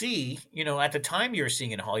don't see, at the time you're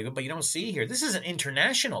seeing in Hollywood, but you don't see here. This is an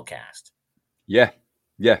international cast. Yeah.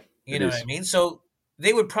 You know what I mean? So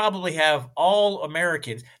they would probably have all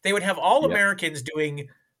Americans. They would have all Americans doing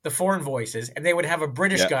the foreign voices, and they would have a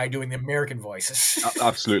British guy doing the American voices.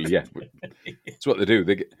 Absolutely, yeah. That's what they do.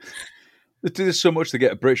 They do this so much. They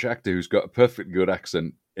get a British actor who's got a perfectly good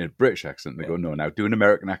accent in a British accent. They go, no, now do an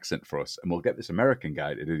American accent for us, and we'll get this American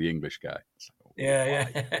guy to do the English guy.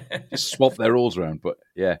 Just swap their roles around. But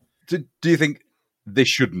yeah, do you think they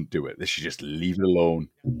shouldn't do it? They should just leave it alone.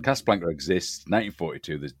 Casablanca exists,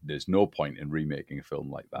 1942. There's no point in remaking a film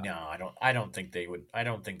like that. No, I don't think they would. I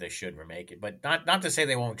don't think they should remake it. But not to say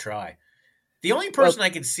they won't try. The only person I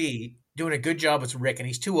could see doing a good job is Rick, and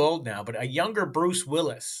he's too old now. But a younger Bruce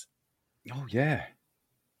Willis. Oh yeah.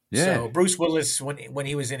 So Bruce Willis, when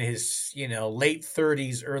he was in his late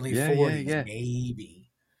 30s, early 40s,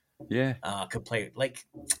 maybe. Yeah. Could play like.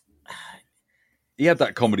 He had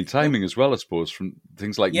that comedy timing as well, I suppose, from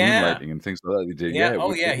things like Moonlighting and things like that. He did. Yeah.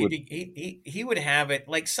 He would have it.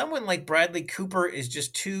 Like someone like Bradley Cooper is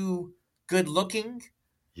just too good looking.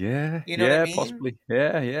 Yeah. You know what I mean? Possibly.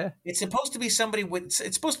 Yeah. It's supposed to be somebody with.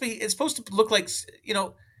 It's supposed to look like It's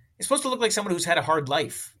supposed to look like someone who's had a hard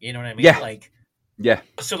life. You know what I mean? Yeah.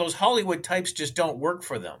 So those Hollywood types just don't work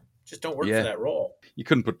for them. Just don't work for that role. You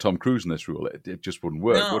couldn't put Tom Cruise in this role. It just wouldn't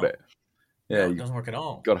work, would it? Yeah, no, it doesn't work at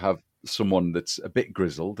all. Got to have someone that's a bit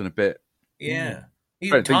grizzled and a bit. Yeah.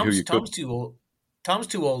 Tom's too old. Tom's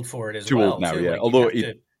too old for it as too well. Too old now, yeah. Although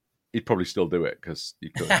he'd probably still do it because he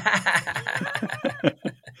could.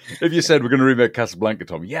 If you said we're going to remake Casablanca,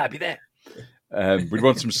 Tom, I'd be there. We'd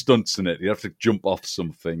want some stunts in it. He'd have to jump off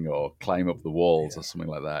something or climb up the walls or something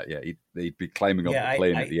like that. Yeah, he'd be climbing up the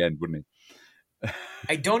plane at the end, wouldn't he?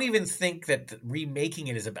 I don't even think that remaking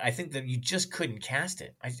it I think that you just couldn't cast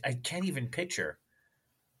it. I can't even picture.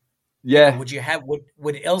 Yeah.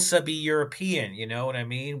 Would Elsa be European? You know what I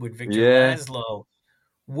mean? Would Victor Laszlo?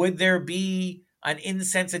 Would there be an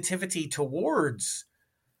insensitivity towards,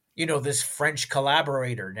 this French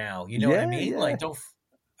collaborator now? You know what I mean? Like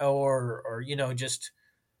just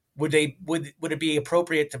would it be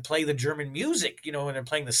appropriate to play the German music, when they're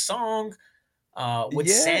playing the song? Would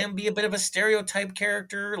Sam be a bit of a stereotype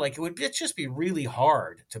character? Like it'd just be really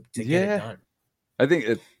hard to get it done. I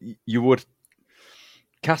think you would.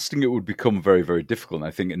 Casting it would become very, very difficult. And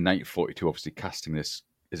I think in 1942, obviously, casting this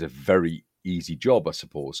is a very easy job, I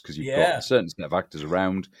suppose, because you've got a certain set of actors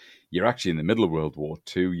around. You're actually in the middle of World War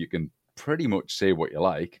II. You can pretty much say what you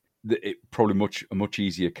like. It probably a much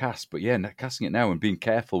easier cast. But casting it now and being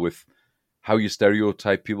careful with how you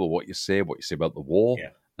stereotype people, what you say about the war,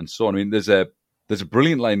 and so on. I mean, there's a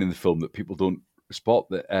brilliant line in the film that people don't spot.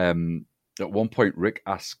 That at one point, Rick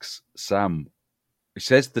asks Sam. He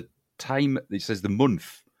says the time. He says the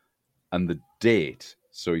month and the date.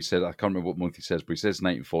 So he said, I can't remember what month he says, but he says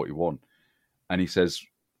 1941, and he says,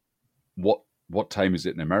 "What time is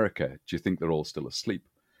it in America? Do you think they're all still asleep?"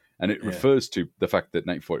 And it refers to the fact that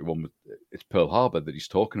 1941 it's Pearl Harbor that he's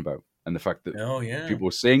talking about, and the fact that people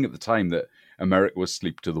were saying at the time that America was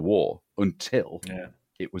asleep to the war until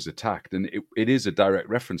it was attacked, and it is a direct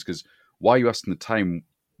reference because why are you asking the time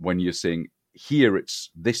when you're saying here it's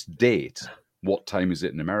this date? What time is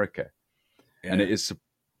it in America? And it is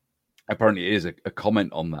apparently it is a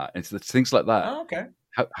comment on that. It's things like that. Oh, okay.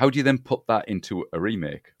 how do you then put that into a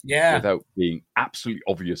remake Yeah. without being absolutely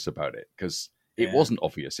obvious about it? Because it wasn't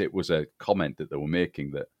obvious. It was a comment that they were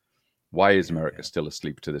making that why is America still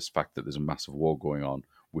asleep to this fact that there's a massive war going on?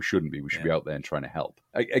 We shouldn't be. We should be out there and trying to help.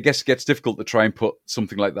 I guess it gets difficult to try and put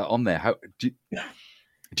something like that on there. How do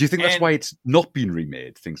you think that's why it's not been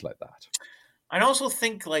remade? Things like that. I'd also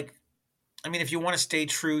think, like, I mean, if you want to stay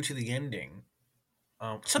true to the ending,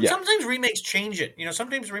 sometimes remakes change it.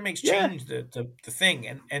 Sometimes remakes change the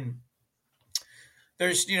thing, and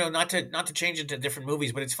there's not to change it to different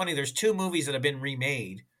movies, but it's funny. There's 2 movies that have been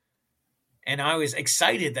remade, and I was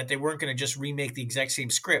excited that they weren't going to just remake the exact same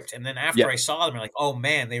script. And then after I saw them, I'm like, oh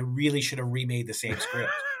man, they really should have remade the same script.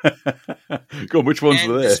 Go on, which ones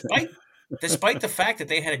were there? Despite the fact that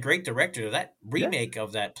they had a great director, that remake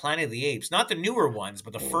of that Planet of the Apes, not the newer ones,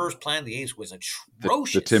 but the first Planet of the Apes was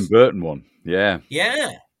atrocious. The Tim Burton one. Yeah.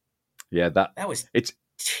 Yeah. Yeah, it's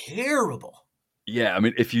terrible. Yeah, I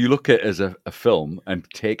mean, if you look at it as a film and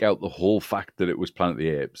take out the whole fact that it was Planet of the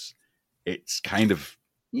Apes, it's kind of,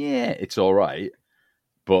 it's all right.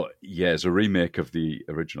 But as a remake of the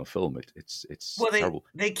original film, it's terrible.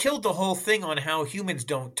 They killed the whole thing on how humans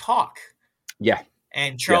don't talk. Yeah.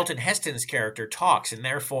 And Charlton Heston's character talks, and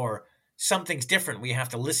therefore something's different. We have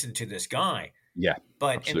to listen to this guy. Yeah.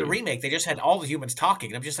 But absolutely. in the remake, they just had all the humans talking.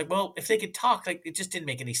 And I'm just like, well, if they could talk, like, it just didn't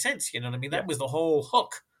make any sense. You know what I mean? That was the whole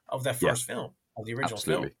hook of that first film, of the original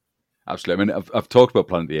film. Absolutely. I mean, I've talked about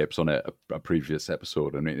Planet of the Apes on a previous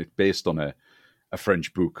episode. I mean, it's based on a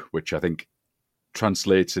French book, which I think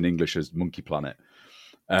translates in English as Monkey Planet.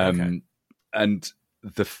 And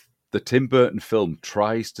the Tim Burton film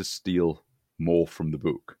tries to steal more from the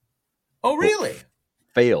book. Oh, really?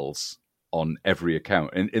 Fails on every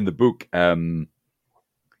account. In the book,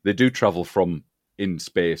 they do travel from in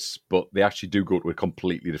space, but they actually do go to a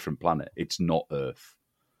completely different planet. It's not Earth.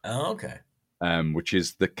 Oh, okay. Which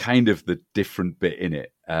is the kind of the different bit in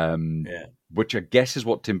it. Which I guess is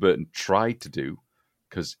what Tim Burton tried to do,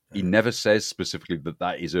 because he never says specifically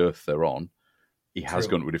that is Earth they're on. He has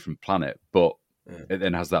gone to a different planet, but it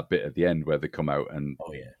then has that bit at the end where they come out and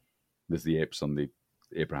there's the apes on the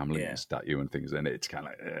Abraham Lincoln statue and things, and it's kind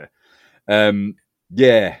of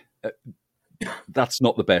like, that's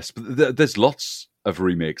not the best. But there's lots of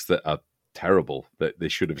remakes that are terrible that they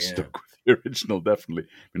should have stuck with the original. Definitely.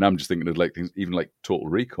 I mean, I'm just thinking of like things, even like Total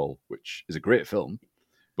Recall, which is a great film,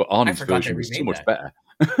 but Arnold's version was so much better.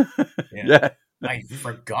 I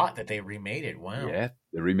forgot that they remade it. Wow. Yeah,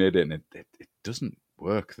 they remade it, and it doesn't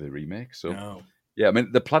work, the remake. So yeah, I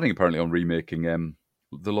mean, they're planning apparently on remaking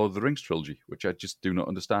the Lord of the Rings trilogy, which I just do not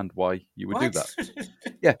understand why you would do that.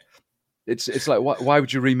 Yeah, it's like why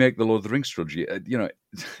would you remake the Lord of the Rings trilogy?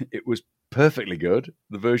 It was perfectly good.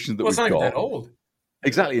 The version that we've got, it's not that old.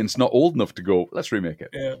 Exactly, and it's not old enough to go, let's remake it.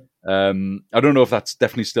 Yeah. I don't know if that's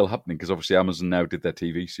definitely still happening, because obviously Amazon now did their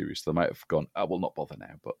TV series, so they might have gone, I will not bother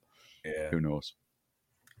now, but who knows?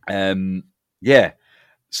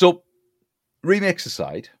 So remakes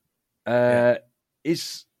aside, I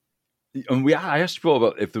asked you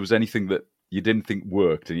about if there was anything that you didn't think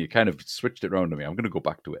worked, and you kind of switched it around to me. I'm going to go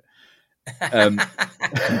back to it.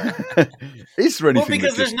 Is there anything? Well,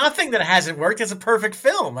 because there's nothing that hasn't worked. It's a perfect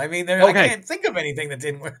film. I mean, I can't think of anything that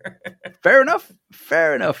didn't work. Fair enough.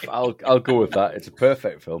 I'll go with that. It's a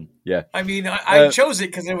perfect film. Yeah. I mean, I chose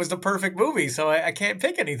it because it was the perfect movie, so I can't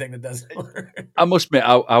pick anything that doesn't work. I must admit,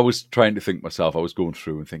 I was trying to think myself. I was going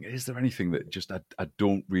through and thinking, is there anything that just I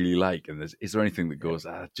don't really like? And is there anything that goes,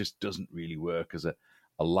 it just doesn't really work as a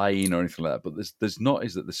line or anything like that? But there's not.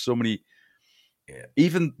 Is that there's so many. Yeah.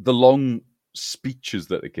 Even the long speeches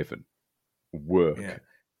that are given work.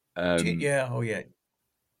 Do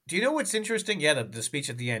you know what's interesting? Yeah, the speech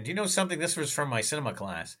at the end. Do you know something? This was from my cinema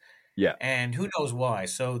class. Yeah. And who knows why?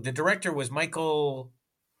 So the director was Michael.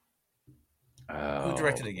 Who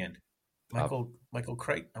directed it again? Michael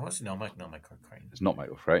Crichton. I want to know Michael Crichton. It's not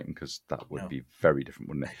Michael Crichton, because that would be very different,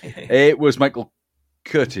 wouldn't it? It was Michael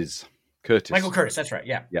Curtis. Michael Curtis. That's right.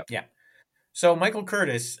 Yeah. So Michael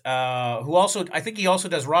Curtis, who also, I think he also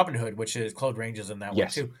does Robin Hood, which is Claude Range's in that one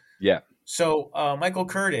too. Yeah. So Michael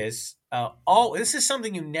Curtis, this is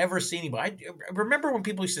something you never see anybody. I remember when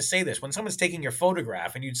people used to say this, when someone's taking your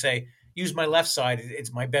photograph and you'd say, use my left side,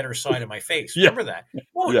 it's my better side of my face. Remember that?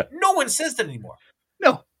 Well, no one says that anymore.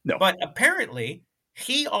 No. But apparently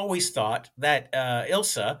he always thought that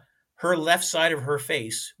Ilsa, her left side of her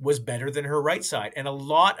face was better than her right side. And a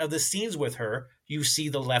lot of the scenes with her, you see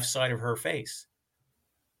the left side of her face.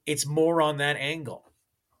 It's more on that angle.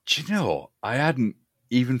 Do you know, I hadn't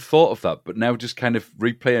even thought of that, but now just kind of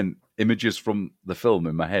replaying images from the film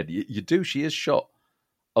in my head, you do. She is shot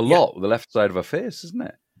a lot with the left side of her face, isn't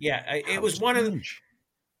it? Yeah, it was one of the...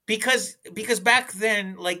 because back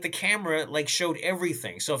then, like the camera like showed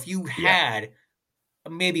everything. So if you had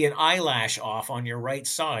maybe an eyelash off on your right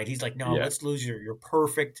side, he's like, no, let's lose your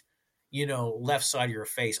perfect, left side of your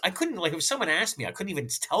face. I couldn't, like, if someone asked me, I couldn't even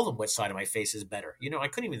tell them what side of my face is better. I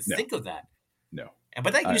couldn't even think of that. No.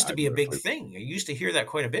 But that used to be a big agree. thing. I used to hear that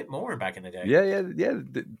quite a bit more back in the day. Yeah.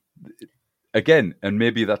 Again, and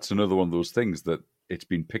maybe that's another one of those things that it's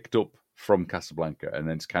been picked up from Casablanca and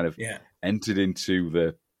then it's kind of entered into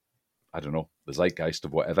the zeitgeist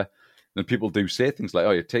of whatever. Then people do say things like,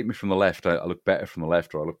 "Oh, you take me from the left, I look better from the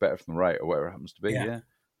left, or I look better from the right, or whatever it happens to be." Yeah.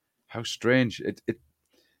 How strange.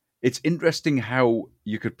 It's interesting how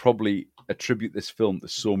you could probably attribute this film to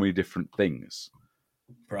so many different things.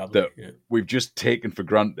 Probably. That we've just taken for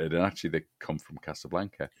granted, and actually they come from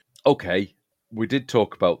Casablanca. Okay, we did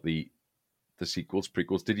talk about the sequels,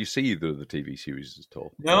 prequels. Did you see either of the TV series at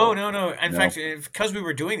all? No. In fact, because we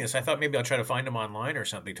were doing this, I thought maybe I'll try to find them online or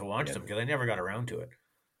something to watch them, because I never got around to it.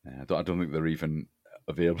 I don't think they're even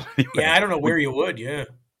available anywhere. Yeah, I don't know where you would,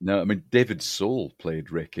 No, I mean, David Soul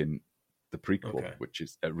played Rick in the prequel, which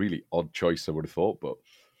is a really odd choice, I would have thought. But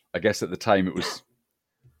I guess at the time it was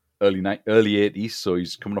early 80s, so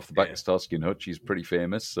he's coming off the back of Starsky and Hutch. He's pretty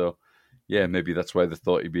famous. So, yeah, maybe that's why they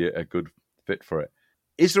thought he'd be a good fit for it.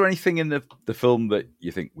 Is there anything in the film that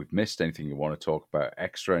you think we've missed? Anything you want to talk about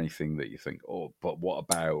extra? Anything that you think, oh, but what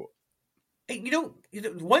about?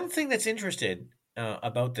 One thing that's interesting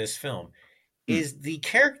about this film is the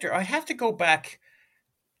character. I have to go back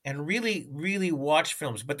and really, really watch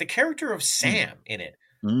films, but the character of Sam in it,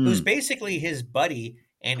 who's basically his buddy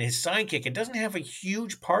and his sidekick, it doesn't have a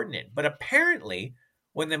huge part in it. But apparently,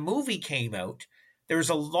 when the movie came out, there's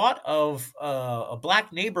a lot of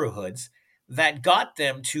black neighborhoods that got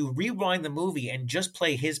them to rewind the movie and just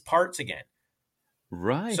play his parts again.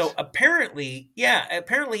 Right. So apparently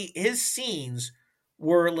his scenes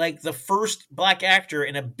were like the first black actor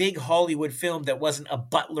in a big Hollywood film that wasn't a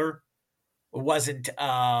butler, wasn't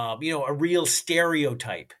a real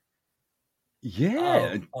stereotype.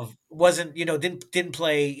 Yeah. Wasn't didn't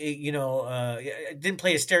play didn't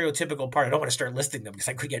play a stereotypical part. I don't want to start listing them because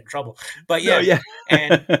I could get in trouble. But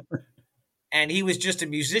and he was just a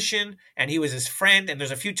musician, and he was his friend. And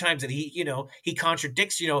there's a few times that he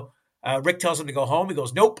contradicts. Rick tells him to go home. He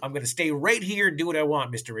goes, "Nope, I'm going to stay right here and do what I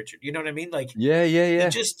want, Mr. Richard." You know what I mean? Like, yeah. He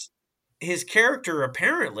just, his character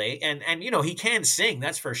apparently, and he can sing,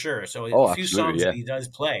 that's for sure. So a few songs that he does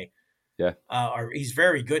play, he's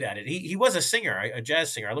very good at it. He was a singer, a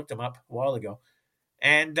jazz singer. I looked him up a while ago,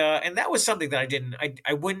 and that was something that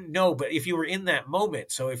I wouldn't know. But if you were in that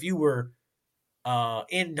moment, so if you were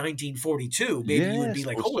in 1942, maybe you would be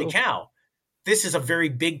like, "Holy cow, this is a very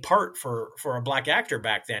big part for a black actor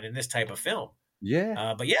back then in this type of film."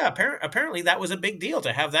 Yeah. But yeah, apparently that was a big deal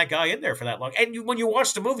to have that guy in there for that long. And when you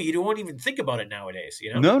watch the movie, you don't even think about it nowadays.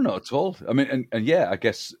 No, not at all. I mean, and I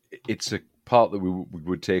guess it's a part that we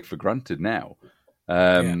would take for granted now.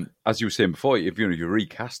 As you were saying before, if you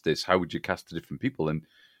recast this, how would you cast the different people? And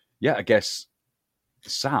yeah, I guess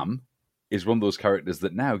Sam is one of those characters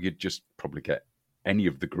that now you'd just probably get any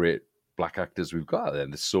of the great black actors we've got out there.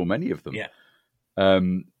 And there's so many of them. Yeah.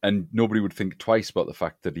 And nobody would think twice about the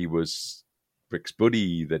fact that he was Rick's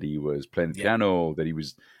buddy, that he was playing the piano, that he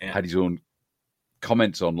was had his own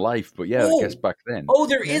comments on life. But I guess back then. Oh,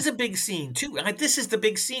 there is a big scene too. This is the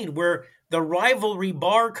big scene where the rivalry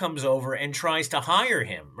bar comes over and tries to hire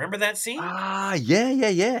him. Remember that scene? Ah,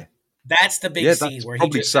 yeah. That's the big scene where he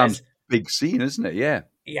just Sam's says, big scene, isn't it? Yeah.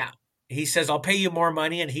 Yeah. He says, "I'll pay you more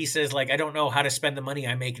money," and he says, "Like, I don't know how to spend the money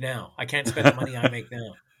I make now. I can't spend the money I make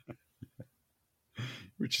now."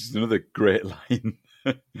 Which is another great line.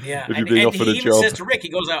 Yeah, if and he even says to Rick, he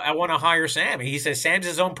goes, I want to hire Sam. And he says, Sam's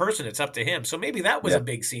his own person. It's up to him. So maybe that was a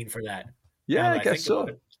big scene for that. Yeah, I guess so.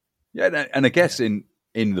 Yeah, and I guess in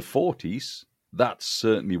the 40s, that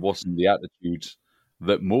certainly wasn't the attitude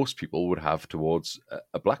that most people would have towards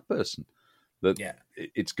a black person. That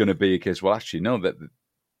it's going to be a case, well, actually, no, that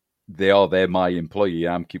they're my employee.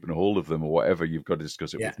 I'm keeping a hold of them or whatever. You've got to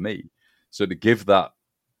discuss it with me. So to give that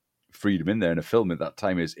freedom in there in a film at that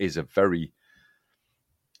time is a very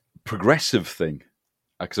progressive thing.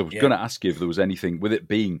 Because I was going to ask you if there was anything, with it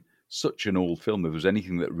being such an old film, if there was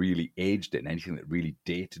anything that really aged it and anything that really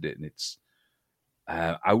dated it and its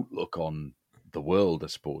outlook on the world, I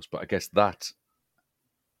suppose. But I guess that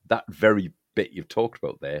very bit you've talked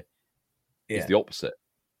about there is the opposite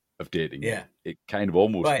of dating. Yeah. It kind of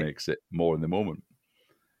almost makes it more in the moment.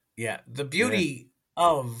 Yeah. The beauty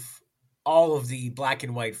of all of the black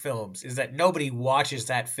and white films is that nobody watches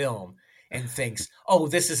that film and thinks, "Oh,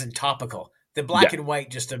 this isn't topical." The black and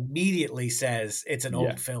white just immediately says it's an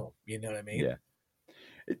old film. You know what I mean? Yeah.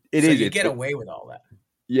 It so is. you get away with all that.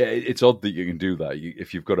 Yeah, it's odd that you can do that.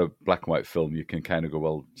 If you've got a black and white film, you can kind of go,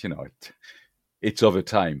 well, it's of a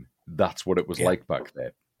time. That's what it was like back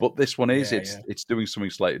there. But this one is, it's doing something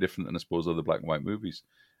slightly different than, I suppose, other black and white movies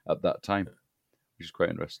at that time, which is quite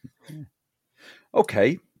interesting. Yeah.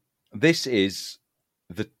 Okay, this is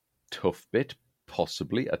the tough bit,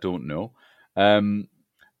 possibly. I don't know. I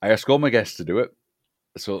ask all my guests to do it.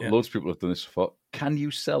 So loads of people have done this before. Can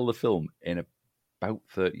you sell the film in about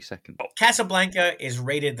 30 seconds? Casablanca is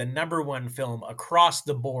rated the #1 film across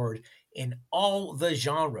the board in all the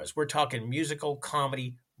genres. We're talking musical,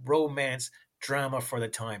 comedy, romance, drama for the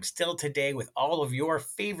time. Still today, with all of your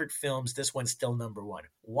favorite films, this one's still #1.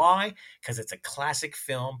 Why? Because it's a classic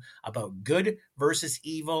film about good versus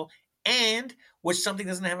evil, and which something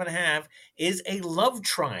doesn't have is a love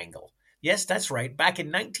triangle. Yes, that's right. Back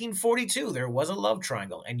in 1942, there was a love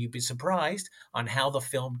triangle, and you'd be surprised on how the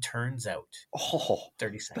film turns out.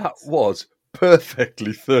 30 seconds. That was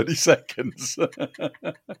perfectly 30 seconds.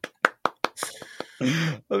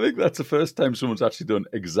 I think that's the first time someone's actually done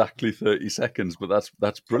exactly 30 seconds, but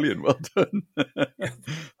that's brilliant. Well done.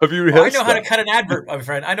 Have you rehearsed I know how to cut an advert, my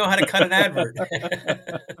friend. I know how to cut an advert.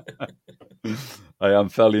 I am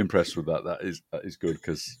fairly impressed with that. That is good,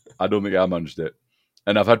 because I don't think I managed it.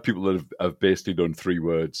 And I've had people that have basically done 3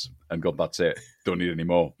 words and gone, that's it, don't need any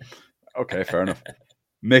more. Okay, fair enough.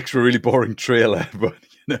 Makes for a really boring trailer, but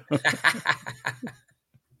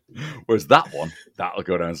Whereas that one, that'll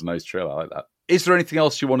go down as a nice trailer. I like that. Is there anything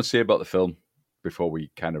else you want to say about the film before we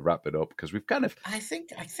kind of wrap it up? Because we've kind of, I think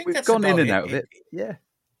we've that's gone about in and out of it. Yeah.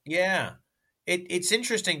 It's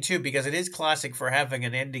interesting too, because it is classic for having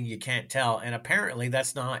an ending you can't tell, and apparently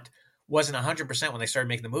wasn't 100% when they started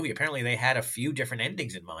making the movie. Apparently they had a few different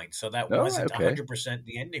endings in mind, so that wasn't 100%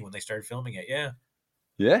 the ending when they started filming it.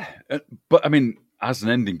 Yeah, but I mean, as an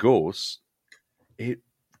ending goes, it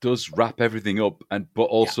does wrap everything up, but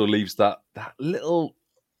also leaves that little.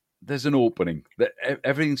 There's an opening. That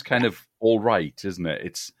everything's kind of all right, isn't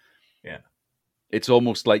it? It's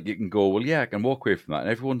almost like you can go, well, yeah, I can walk away from that, and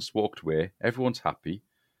everyone's walked away. Everyone's happy.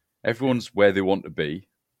 Everyone's where they want to be,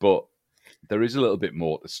 but there is a little bit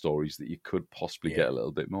more to stories that you could possibly get a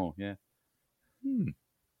little bit more. Yeah. I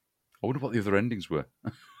wonder what the other endings were.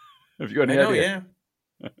 Have you got any idea? Yeah.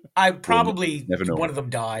 I probably one of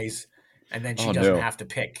them dies, and then she doesn't have to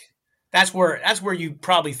pick. That's where you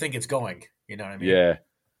probably think it's going. You know what I mean?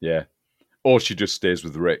 Yeah. Or she just stays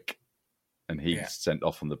with Rick, and he's sent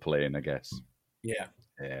off on the plane, I guess. Yeah.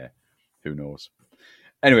 Who knows?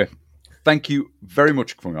 Anyway, thank you very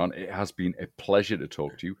much for coming on. It has been a pleasure to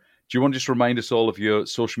talk to you. Do you want to just remind us all of your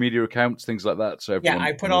social media accounts, things like that? So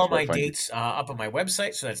I put all my dates up on my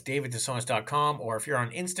website, so that's davidtsonos.com. Or if you're on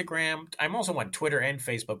Instagram, I'm also on Twitter and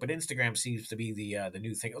Facebook, but Instagram seems to be the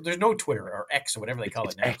new thing. There's no Twitter or X or whatever they call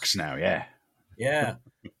it now. X now, yeah. Yeah.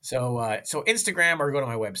 So Instagram, or go to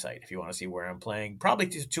my website if you want to see where I'm playing, probably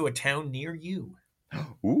to a town near you.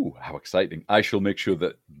 Ooh, how exciting. I shall make sure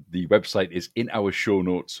that the website is in our show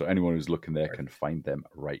notes, so anyone who's looking there can find them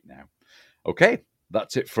right now. Okay.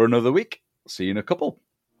 That's it for another week. See you in a couple.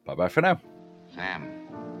 Bye-bye for now. Sam.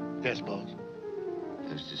 Yes, boss.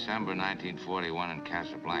 It's December 1941 in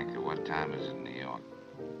Casablanca. What time is it in New York?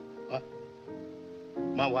 What?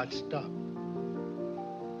 My watch stopped.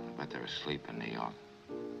 I bet they're asleep in New York.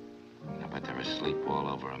 I bet they're asleep all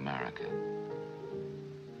over America.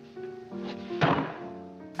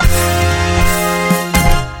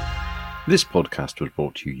 This podcast was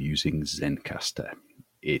brought to you using Zencastr.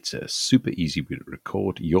 It's a super easy way to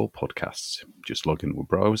record your podcasts. Just log into a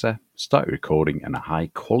browser, start recording, and a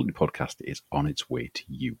high-quality podcast is on its way to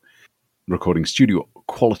you. Recording studio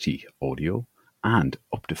quality audio and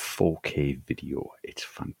up to 4K video. It's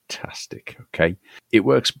fantastic, okay? It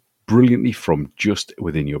works brilliantly from just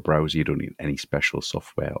within your browser. You don't need any special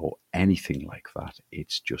software or anything like that.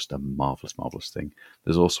 It's just a marvelous, marvelous thing.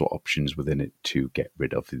 There's also options within it to get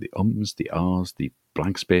rid of the ums, the ahs, the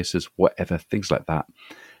blank spaces, whatever, things like that.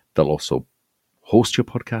 They'll also host your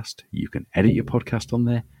podcast. You can edit your podcast on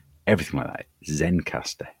there, everything like that.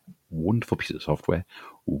 Zencastr, wonderful piece of software,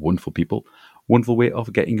 wonderful people, wonderful way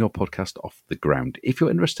of getting your podcast off the ground. If you're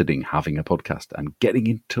interested in having a podcast and getting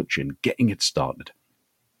in touch and getting it started,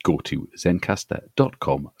 go to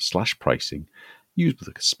zencastr.com/pricing. Use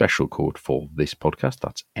the special code for this podcast,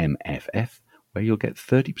 that's MFF, where you'll get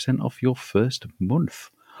 30% off your first month.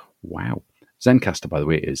 Wow. Zencastr, by the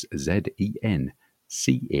way, is Zencastr.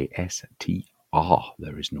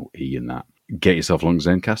 There is no E in that. Get yourself along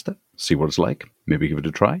Zencastr, see what it's like, maybe give it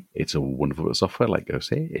a try. It's a wonderful bit of software, like I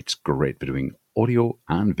say. It's great for doing audio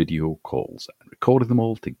and video calls and recording them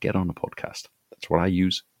all to get on a podcast. That's what I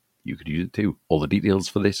use. you could use it too. All the details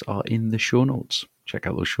for this are in the show notes. Check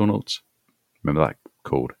out those show notes. Remember that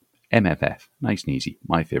code, MFF. Nice and easy.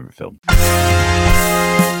 My favourite film.